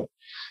replacement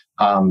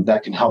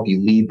that can help you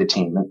lead the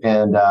team.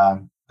 And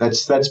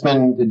that's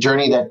been the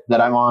journey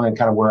that I'm on and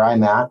kind of where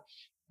I'm at.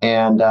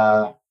 And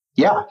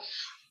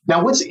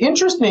Now what's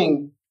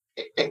interesting,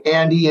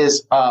 Andy,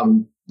 is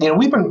I've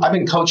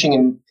been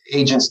coaching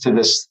agents to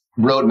this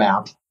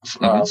roadmap,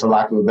 for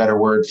lack of a better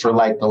word, for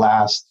like the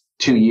last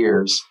 2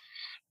 years.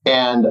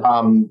 And,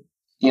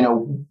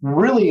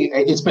 really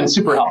it's been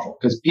super helpful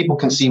because people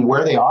can see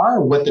where they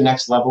are, what the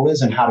next level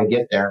is, and how to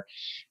get there.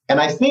 And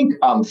I think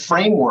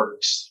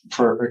frameworks,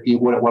 for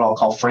what I'll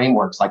call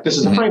frameworks, like this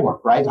is a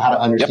framework, right? How to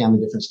understand the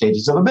different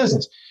stages of a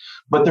business.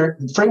 But their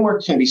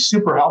frameworks can be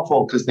super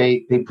helpful because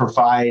they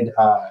provide,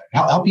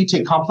 help you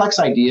take complex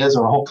ideas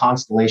or a whole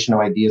constellation of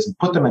ideas and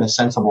put them in a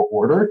sensible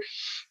order.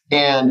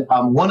 And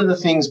one of the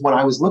things when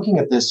I was looking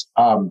at this,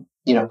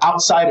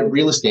 outside of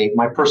real estate,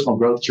 my personal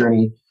growth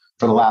journey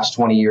for the last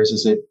 20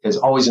 years has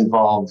always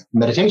involved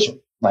meditation.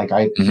 Like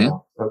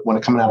when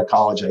coming out of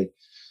college,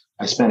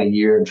 I spent a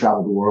year and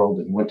traveled the world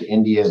and went to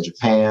India and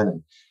Japan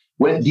and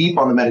went deep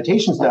on the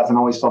meditation stuff, and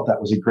always felt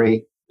that was a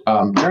great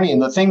journey.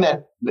 And the thing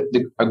that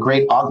a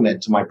great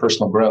augment to my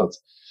personal growth,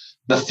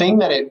 the thing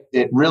that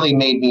it really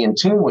made me in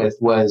tune with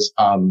was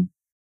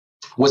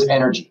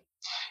energy.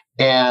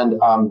 And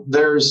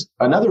there's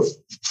another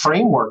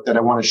framework that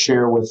I want to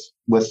share with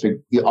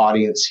the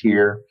audience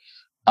here.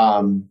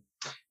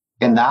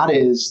 And that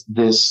is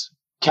this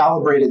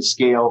calibrated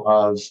scale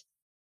of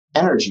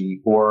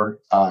energy or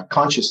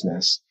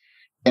consciousness.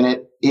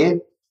 And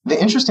the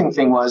interesting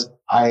thing was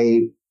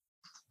I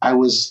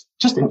was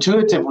just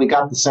intuitively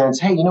got the sense,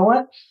 hey, you know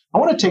what? I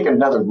want to take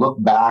another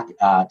look back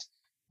at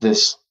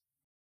this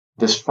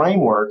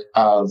framework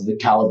of the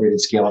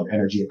calibrated scale of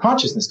energy and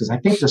consciousness, because I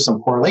think there's some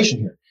correlation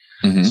here.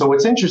 So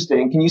what's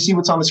interesting, can you see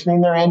what's on the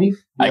screen there, Andy?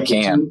 I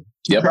can.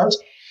 Yep. Charts?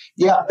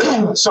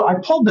 Yeah. So I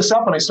pulled this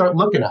up and I started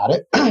looking at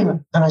it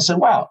and I said,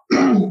 wow,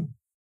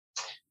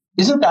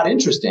 isn't that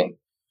interesting?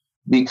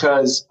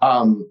 Because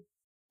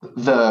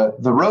the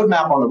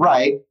roadmap on the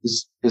right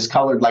is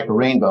colored like a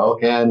rainbow,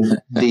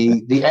 and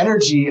the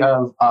energy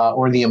of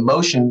or the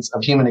emotions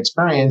of human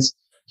experience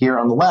here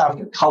on the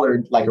left are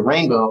colored like a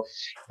rainbow.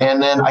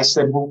 And then I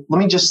said, well, let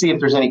me just see if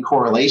there's any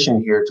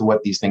correlation here to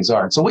what these things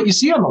are. And so what you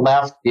see on the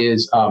left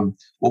is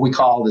what we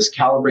call this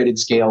calibrated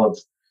scale of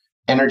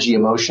energy,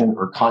 emotion,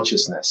 or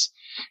consciousness.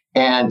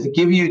 And to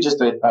give you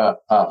just a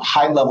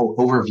high-level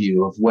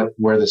overview of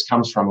where this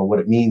comes from and what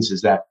it means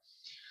is that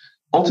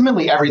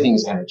ultimately everything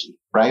is energy,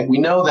 right? We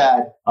know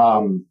that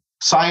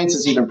science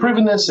has even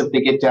proven this. If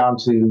they get down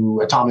to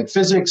atomic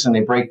physics and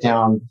they break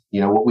down,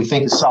 what we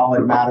think is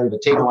solid matter,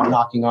 the table I'm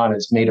knocking on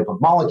is made up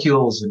of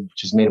molecules, and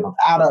which is made up of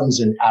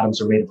atoms, and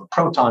atoms are made up of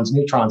protons,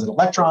 neutrons, and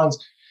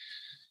electrons.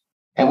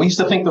 And we used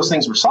to think those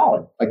things were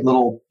solid, like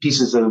little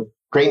pieces of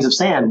grains of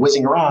sand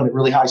whizzing around at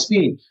really high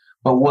speed.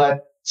 But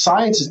what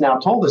science has now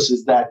told us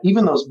is that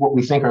even those what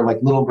we think are like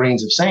little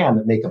grains of sand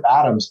that make up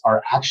atoms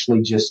are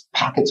actually just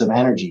packets of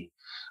energy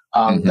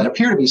that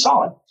appear to be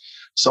solid.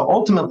 So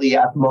ultimately,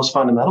 at the most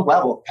fundamental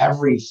level,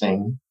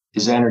 everything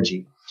is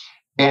energy.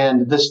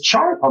 And this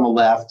chart on the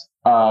left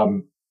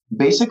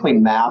basically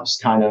maps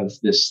kind of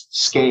this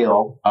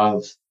scale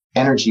of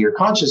energy or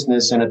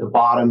consciousness. And at the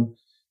bottom,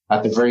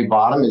 at the very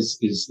bottom is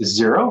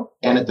 0.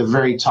 And at the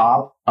very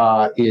top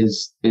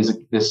is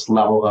this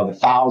level of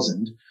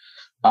 1,000.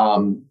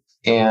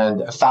 And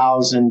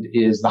 1,000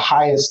 is the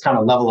highest kind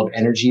of level of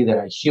energy that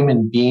a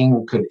human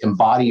being could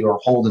embody or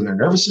hold in their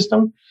nervous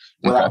system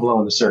without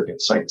blowing the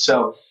circuits. Like,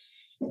 so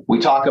we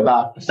talk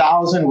about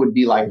 1,000 would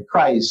be like a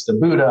Christ, a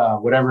Buddha,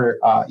 whatever,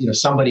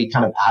 somebody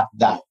kind of at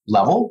that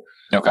level,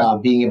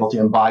 being able to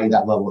embody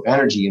that level of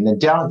energy. And then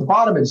down at the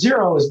bottom at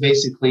 0 is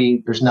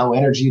basically there's no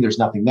energy, there's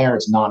nothing there,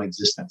 it's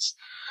non-existence.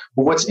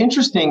 But what's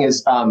interesting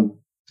is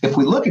if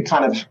we look at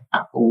kind of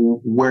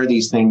where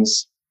these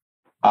things,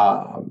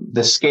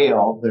 the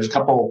scale, there's a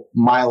couple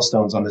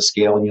milestones on the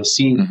scale, and you'll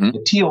see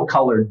the teal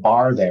colored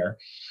bar there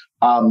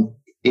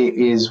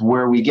is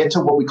where we get to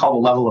what we call the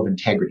level of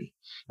integrity.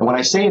 And when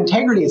I say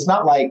integrity, it's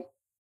not like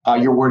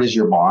your word is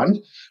your bond,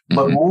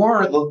 but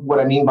more what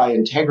I mean by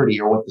integrity,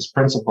 or what this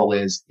principle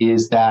is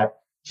that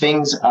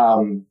things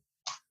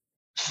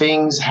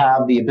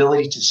have the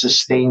ability to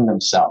sustain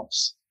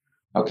themselves.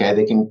 Okay,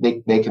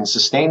 they can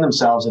sustain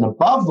themselves, and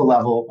above the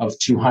level of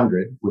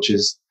 200, which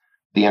is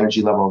the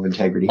energy level of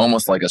integrity,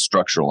 almost like a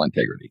structural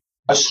integrity.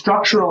 A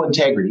structural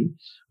integrity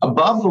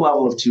above the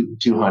level of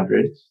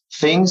 200,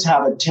 things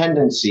have a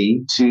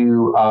tendency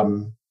to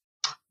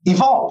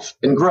evolve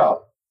and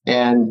grow.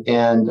 And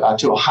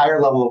to a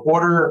higher level of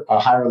order, a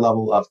higher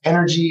level of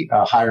energy,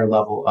 a higher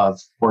level of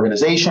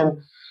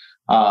organization.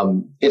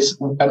 It's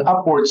an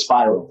upward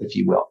spiral, if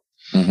you will.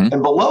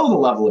 And below the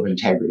level of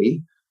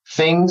integrity,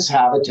 things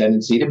have a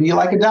tendency to be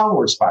like a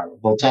downward spiral.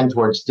 They'll tend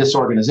towards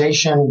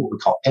disorganization, what we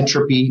call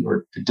entropy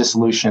or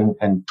dissolution,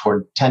 and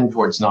tend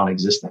towards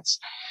non-existence.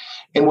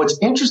 And what's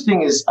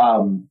interesting is,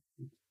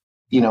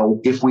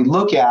 if we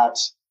look at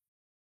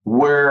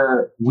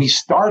where we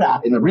start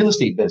at in the real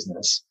estate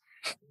business,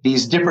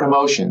 these different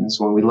emotions,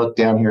 when we look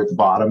down here at the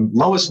bottom,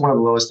 one of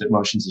the lowest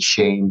emotions is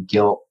shame,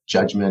 guilt,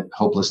 judgment,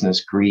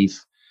 hopelessness,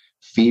 grief,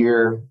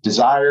 fear,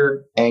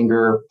 desire,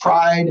 anger,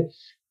 pride.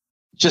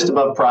 Just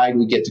above pride,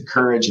 we get to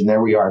courage, and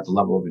there we are at the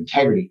level of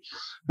integrity.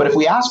 But if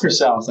we ask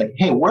ourselves, like,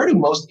 hey, where do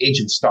most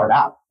agents start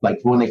out? Like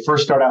when they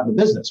first start out in the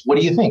business, what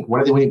do you think?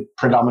 What are the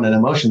predominant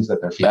emotions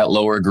that they're feeling? That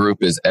lower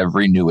group is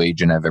every new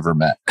agent I've ever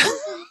met.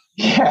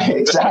 Yeah,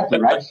 exactly.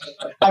 Right.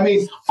 I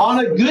mean, on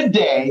a good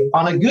day,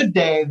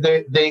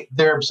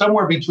 they're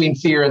somewhere between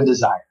fear and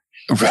desire.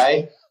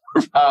 Right.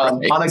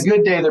 On a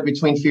good day, they're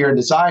between fear and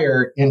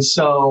desire. And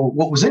so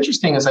what was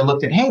interesting is I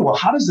looked at, hey, well,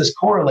 how does this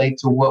correlate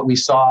to what we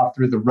saw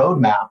through the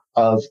roadmap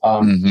of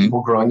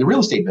people growing the real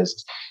estate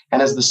business?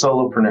 And as the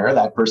solopreneur,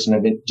 that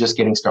person just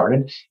getting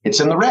started, it's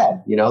in the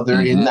red.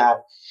 They're in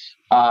that,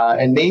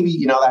 and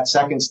maybe, that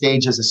second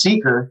stage as a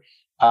seeker,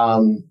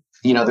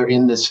 they're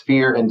in this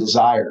fear and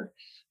desire.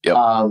 Yep.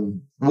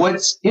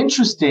 What's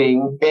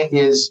interesting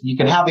is you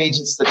can have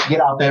agents that get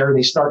out there,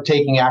 they start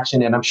taking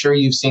action, and I'm sure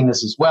you've seen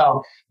this as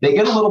well. They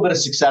get a little bit of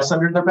success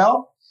under their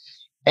belt,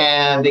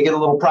 and they get a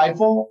little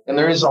prideful. And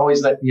there is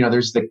always that,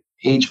 there's the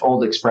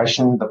age-old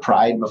expression, the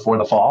pride before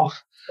the fall.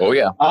 Oh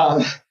yeah.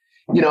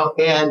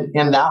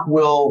 And that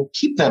will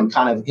keep them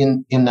kind of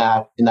in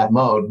that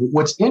mode.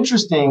 What's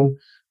interesting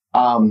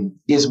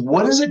is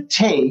what does it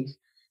take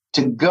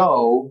to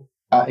go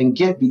and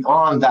get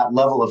beyond that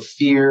level of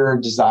fear,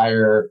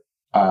 desire,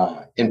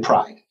 and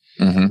pride,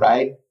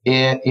 right?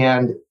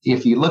 And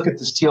if you look at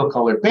this teal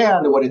colored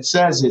band, what it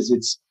says is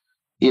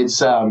it's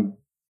the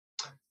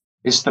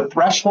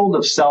threshold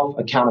of self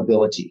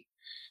accountability.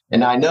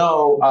 And I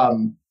know,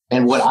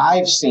 and what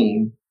I've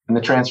seen in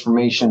the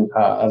transformation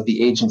of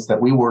the agents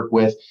that we work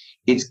with,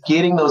 it's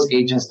getting those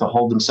agents to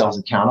hold themselves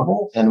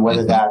accountable, and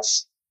whether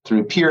that's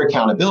through peer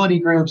accountability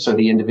groups or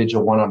the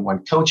individual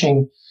one-on-one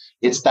coaching.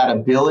 It's that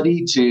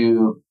ability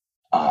to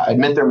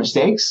admit their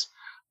mistakes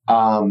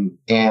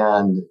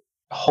and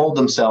hold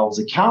themselves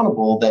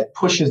accountable that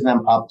pushes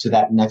them up to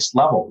that next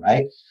level,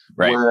 right?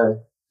 Where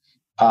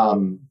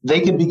they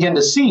can begin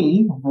to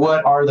see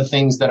what are the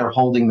things that are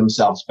holding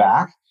themselves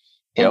back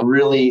and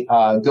really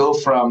go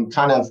from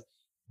kind of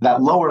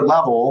that lower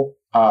level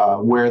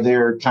where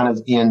they're kind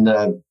of in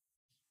the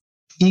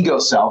ego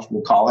self,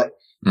 we'll call it,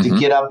 to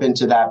get up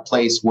into that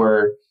place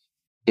where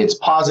it's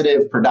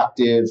positive,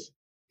 productive.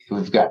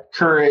 We've got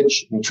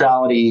courage,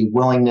 neutrality,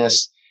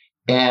 willingness.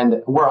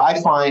 And where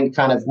I find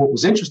kind of what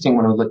was interesting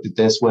when I looked at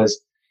this was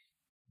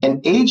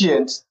an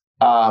agent,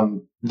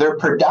 their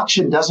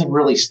production doesn't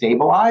really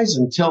stabilize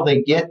until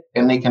they get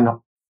and they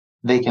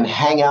can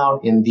hang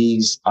out in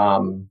these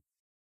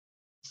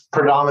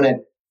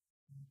predominant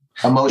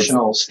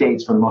emotional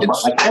states for the most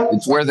part.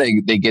 It's where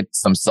they get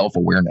some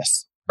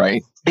self-awareness,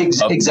 right?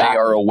 Exactly. They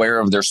are aware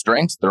of their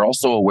strengths. They're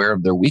also aware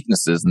of their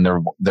weaknesses, and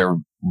they're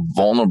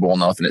vulnerable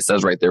enough. And it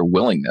says right there,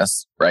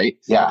 willingness, right?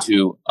 Yeah.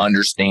 To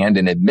understand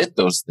and admit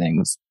those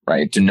things,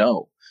 right? To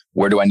know,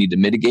 where do I need to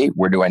mitigate?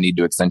 Where do I need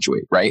to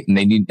accentuate? Right. And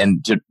they need,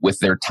 with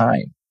their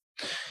time.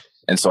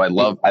 And so I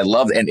love,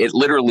 and it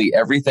literally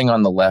everything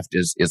on the left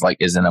is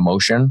an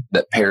emotion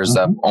that pairs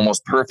up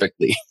almost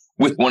perfectly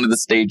with one of the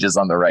stages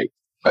on the right.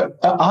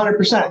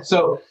 100%.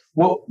 So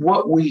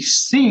what we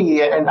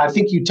see, and I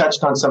think you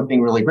touched on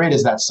something really great,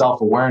 is that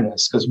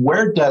self-awareness. Because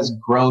where does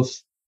growth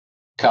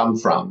come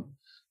from?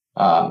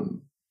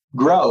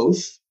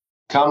 Growth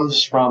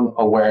comes from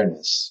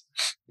awareness.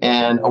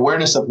 And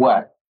awareness of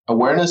what?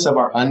 Awareness of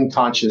our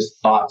unconscious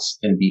thoughts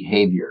and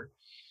behavior.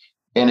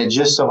 And it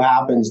just so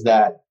happens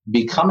that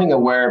becoming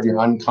aware of your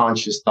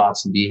unconscious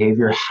thoughts and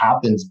behavior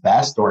happens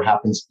best or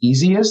happens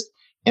easiest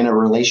in a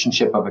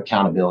relationship of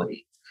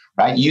accountability,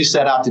 right? You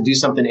set out to do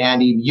something,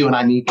 Andy. You and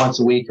I meet once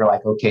a week. You're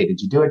like, okay,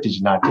 did you do it? Did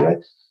you not do it?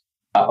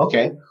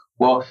 Okay.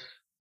 Well,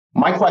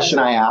 my question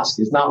I ask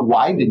is not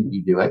why didn't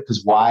you do it?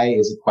 Because why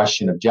is a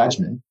question of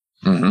judgment.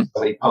 Mm-hmm.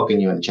 Somebody poking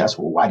you in the chest.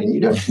 Well, why didn't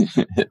you do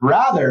it?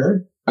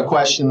 Rather, a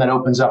question that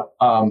opens up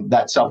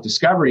that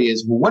self-discovery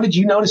is, well, what did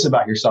you notice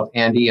about yourself,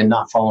 Andy, and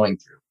not following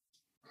through?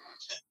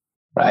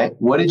 Right?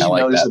 What did you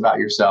notice about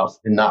yourself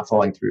and not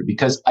following through?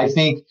 Because I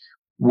think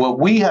what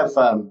we have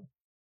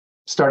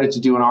started to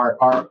do in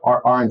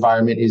our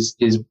environment is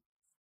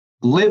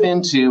live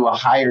into a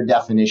higher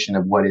definition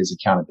of what is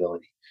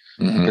accountability.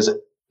 Mm-hmm. Because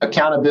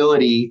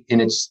accountability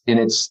in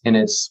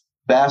its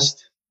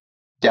best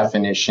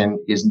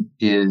definition is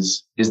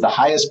the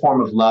highest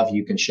form of love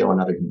you can show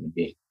another human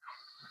being.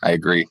 I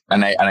agree.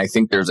 And I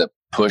think there's a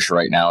push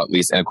right now, at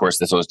least. And of course,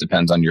 this always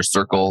depends on your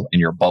circle and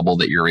your bubble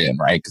that you're in,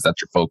 right? Because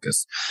that's your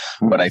focus.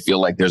 Mm-hmm. But I feel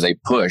like there's a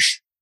push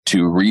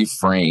to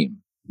reframe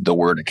the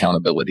word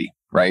accountability,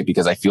 right?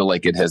 Because I feel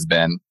like it has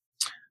been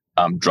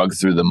drugged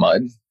through the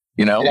mud,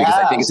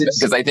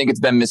 because I think it's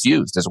been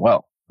misused as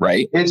well,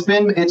 right? It's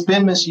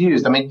been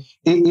misused. I mean,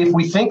 if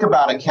we think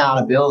about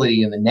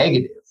accountability in the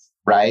negative,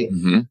 right?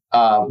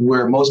 Mm-hmm.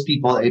 Where most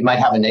people, it might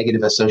have a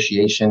negative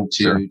association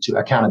to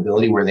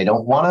accountability, where they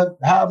don't want to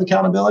have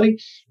accountability.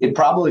 It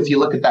probably, if you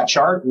look at that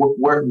chart,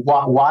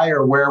 why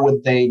or where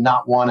would they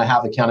not want to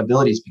have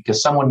accountability? Is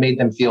because someone made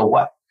them feel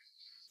what?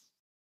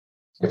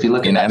 If you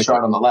look at that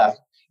chart on the left,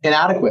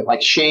 inadequate,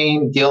 like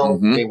shame, guilt.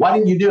 Mm-hmm. Okay, why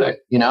didn't you do it?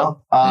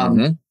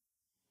 Mm-hmm.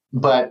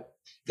 But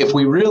if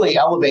we really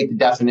elevate the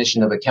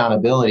definition of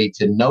accountability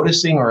to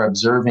noticing or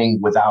observing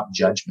without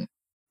judgment.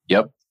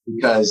 Yep.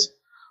 Because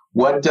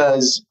what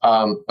does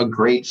a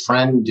great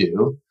friend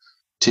do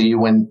to you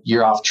when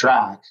you're off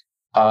track?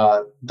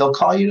 They'll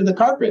call you to the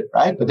carpet,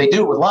 right? But they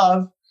do it with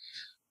love.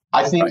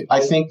 I think and I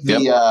think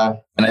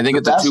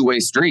it's a two-way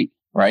street,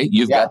 right?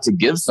 You've got to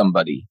give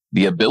somebody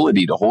the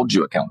ability to hold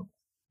you accountable,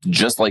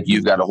 just like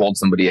you've got to hold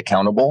somebody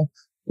accountable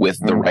with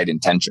the right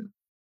intention.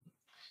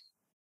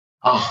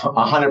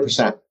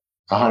 100%.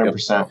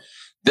 100%.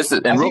 This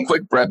is, and real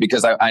quick, Brett,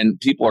 because I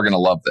people are going to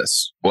love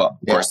this. Well,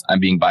 of course, I'm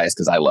being biased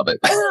because I love it,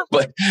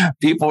 but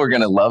people are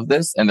going to love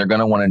this, and they're going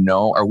to want to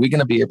know: are we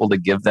going to be able to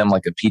give them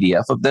like a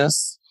PDF of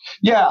this?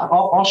 Yeah,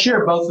 I'll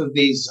share both of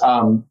these,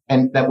 and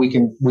that we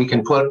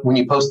can put when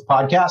you post the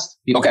podcast.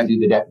 People can do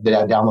the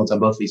downloads on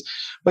both of these.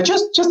 But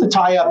just to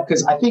tie up,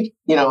 because I think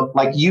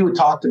like you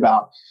talked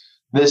about,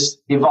 this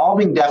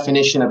evolving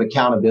definition of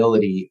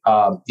accountability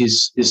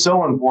is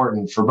so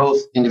important for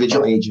both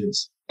individual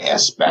agents,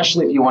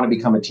 especially if you want to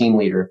become a team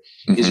leader,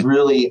 is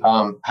really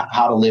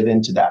how to live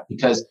into that.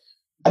 Because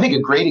I think a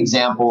great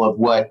example of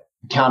what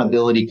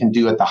accountability can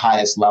do at the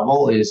highest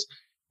level is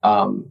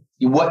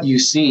what you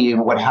see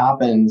and what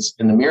happens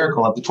in the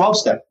miracle of the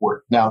 12-step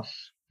work. Now,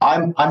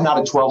 I'm not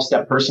a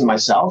 12-step person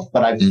myself,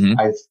 but I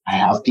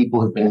have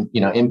people who've been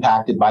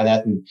impacted by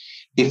that. And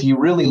if you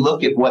really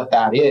look at what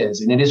that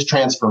is, and it is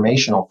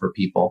transformational for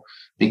people,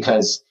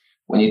 because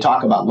when you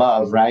talk about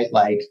love, right?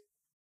 Like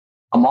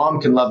a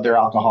mom can love their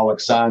alcoholic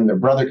son, their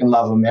brother can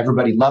love him,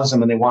 everybody loves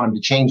him and they want him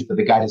to change, but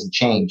the guy doesn't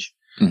change.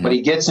 Mm-hmm. But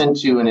he gets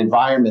into an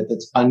environment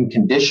that's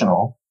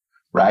unconditional,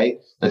 right?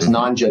 That's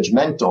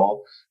non-judgmental.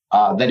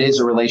 That is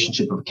a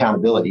relationship of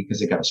accountability because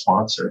they got a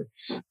sponsor.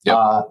 Yep.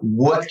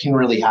 What can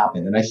really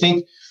happen? And I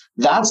think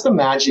that's the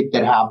magic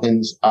that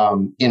happens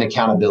in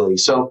accountability.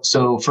 So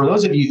for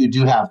those of you who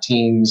do have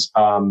teams,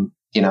 having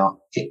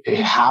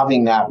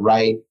that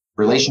right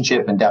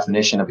relationship and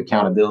definition of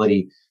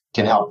accountability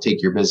can help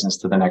take your business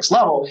to the next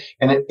level.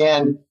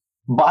 And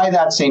by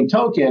that same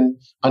token,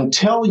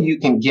 until you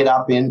can get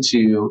up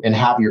into and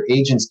have your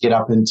agents get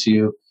up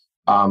into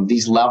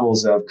these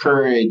levels of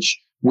courage,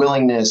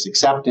 willingness,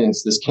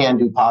 acceptance, this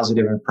can-do,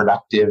 positive and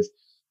productive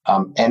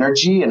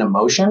energy and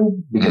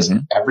emotion, because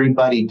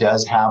everybody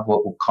does have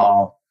what we'll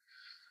call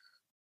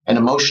an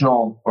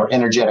emotional or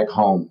energetic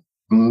home.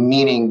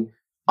 Meaning,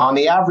 on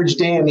the average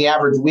day and the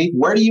average week,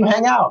 where do you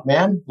hang out,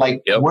 man?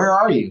 Like, where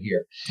are you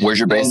here? Where's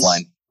your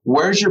baseline?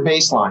 Where's your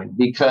baseline?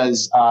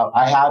 Because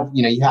I have,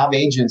 you have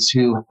agents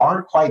who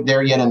aren't quite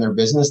there yet in their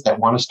business that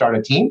want to start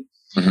a team.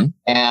 Mm-hmm.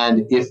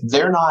 And if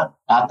they're not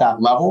at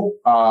that level,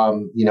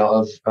 of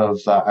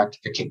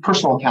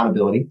personal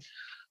accountability,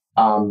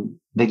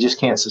 they just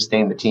can't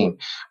sustain the team.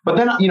 But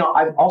then,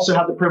 I've also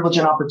had the privilege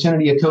and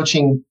opportunity of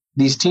coaching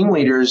these team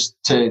leaders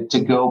to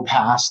go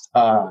past,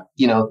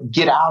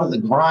 get out of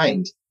the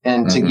grind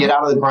and to get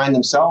out of the grind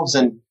themselves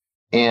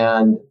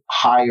and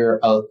hire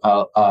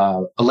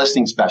a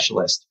listing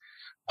specialist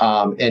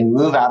and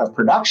move out of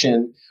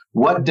production.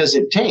 What does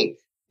it take?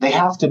 They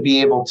have to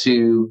be able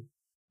to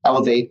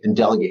elevate and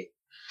delegate.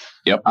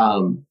 Yep.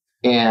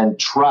 And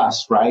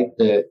trust, right?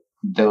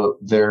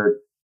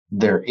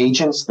 Their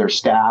agents, their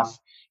staff.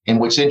 And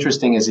what's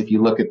interesting is if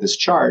you look at this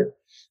chart,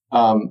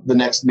 the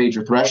next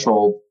major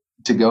threshold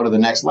to go to the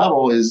next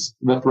level is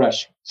the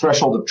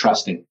threshold of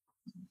trusting.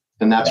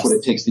 And that's what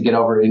it takes to get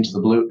over into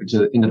the blue,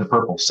 into the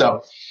purple.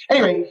 So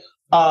anyway,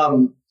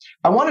 I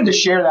wanted to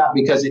share that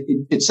because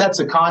it sets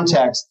a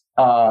context.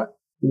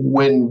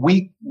 When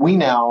we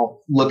now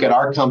look at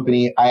our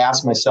company, I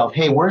ask myself,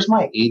 hey, where's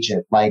my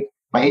agent? Like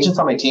my agents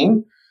on my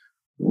team,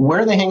 where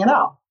are they hanging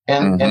out?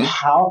 And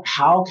how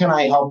can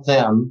I help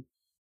them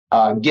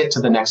get to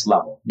the next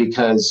level?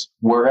 Because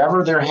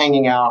wherever they're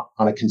hanging out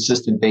on a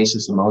consistent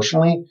basis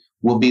emotionally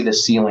will be the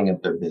ceiling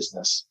of their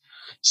business.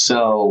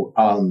 So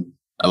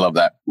I love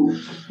that.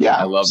 Yeah,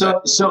 I love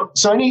that.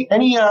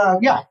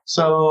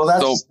 So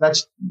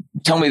that's.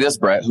 Tell me this,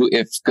 Brett.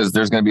 Because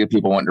there's going to be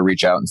people wanting to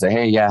reach out and say,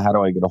 "Hey, yeah, how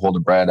do I get a hold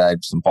of Brett? I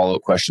have some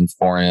follow-up questions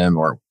for him."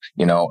 Or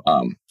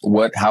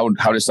how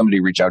does somebody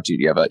reach out to you?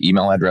 Do you have an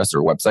email address or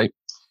a website?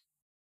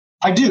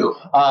 I do.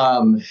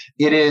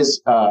 It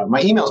is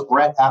my email is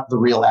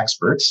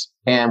Brett@TheRealExperts,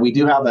 and we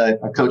do have a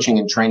coaching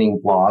and training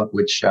blog,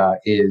 which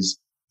is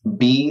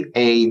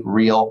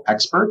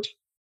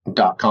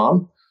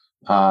bearealexpert.com.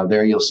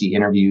 There you'll see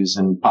interviews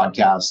and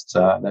podcasts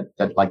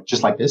that like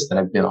just like this that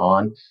I've been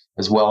on,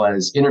 as well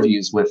as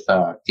interviews with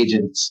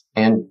agents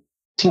and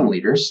team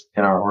leaders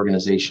in our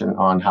organization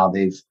on how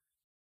they've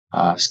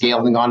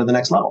scaled and gone to the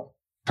next level.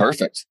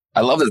 Perfect.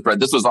 I love this, Brett.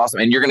 This was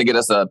awesome. And you're going to get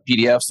us a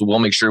PDF, so we'll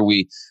make sure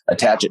we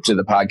attach it to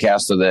the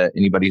podcast so that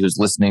anybody who's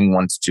listening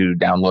wants to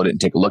download it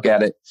and take a look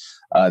at it.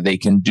 They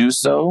can do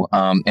so.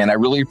 And I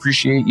really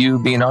appreciate you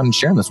being on and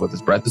sharing this with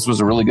us, Brett. This was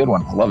a really good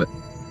one. I love it.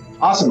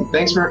 Awesome.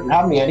 Thanks for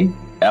having me, Andy.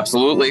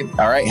 Absolutely.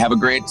 All right. Have a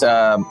great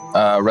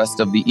rest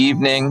of the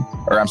evening,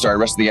 rest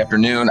of the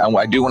afternoon.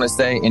 I do want to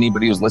say,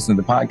 anybody who's listening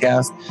to the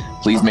podcast,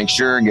 please make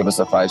sure and give us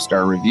a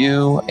 5-star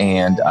review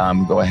and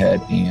go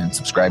ahead and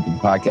subscribe to the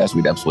podcast.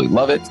 We'd absolutely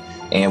love it.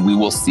 And we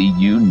will see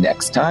you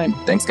next time.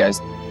 Thanks, guys.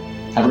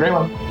 Have a great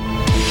one.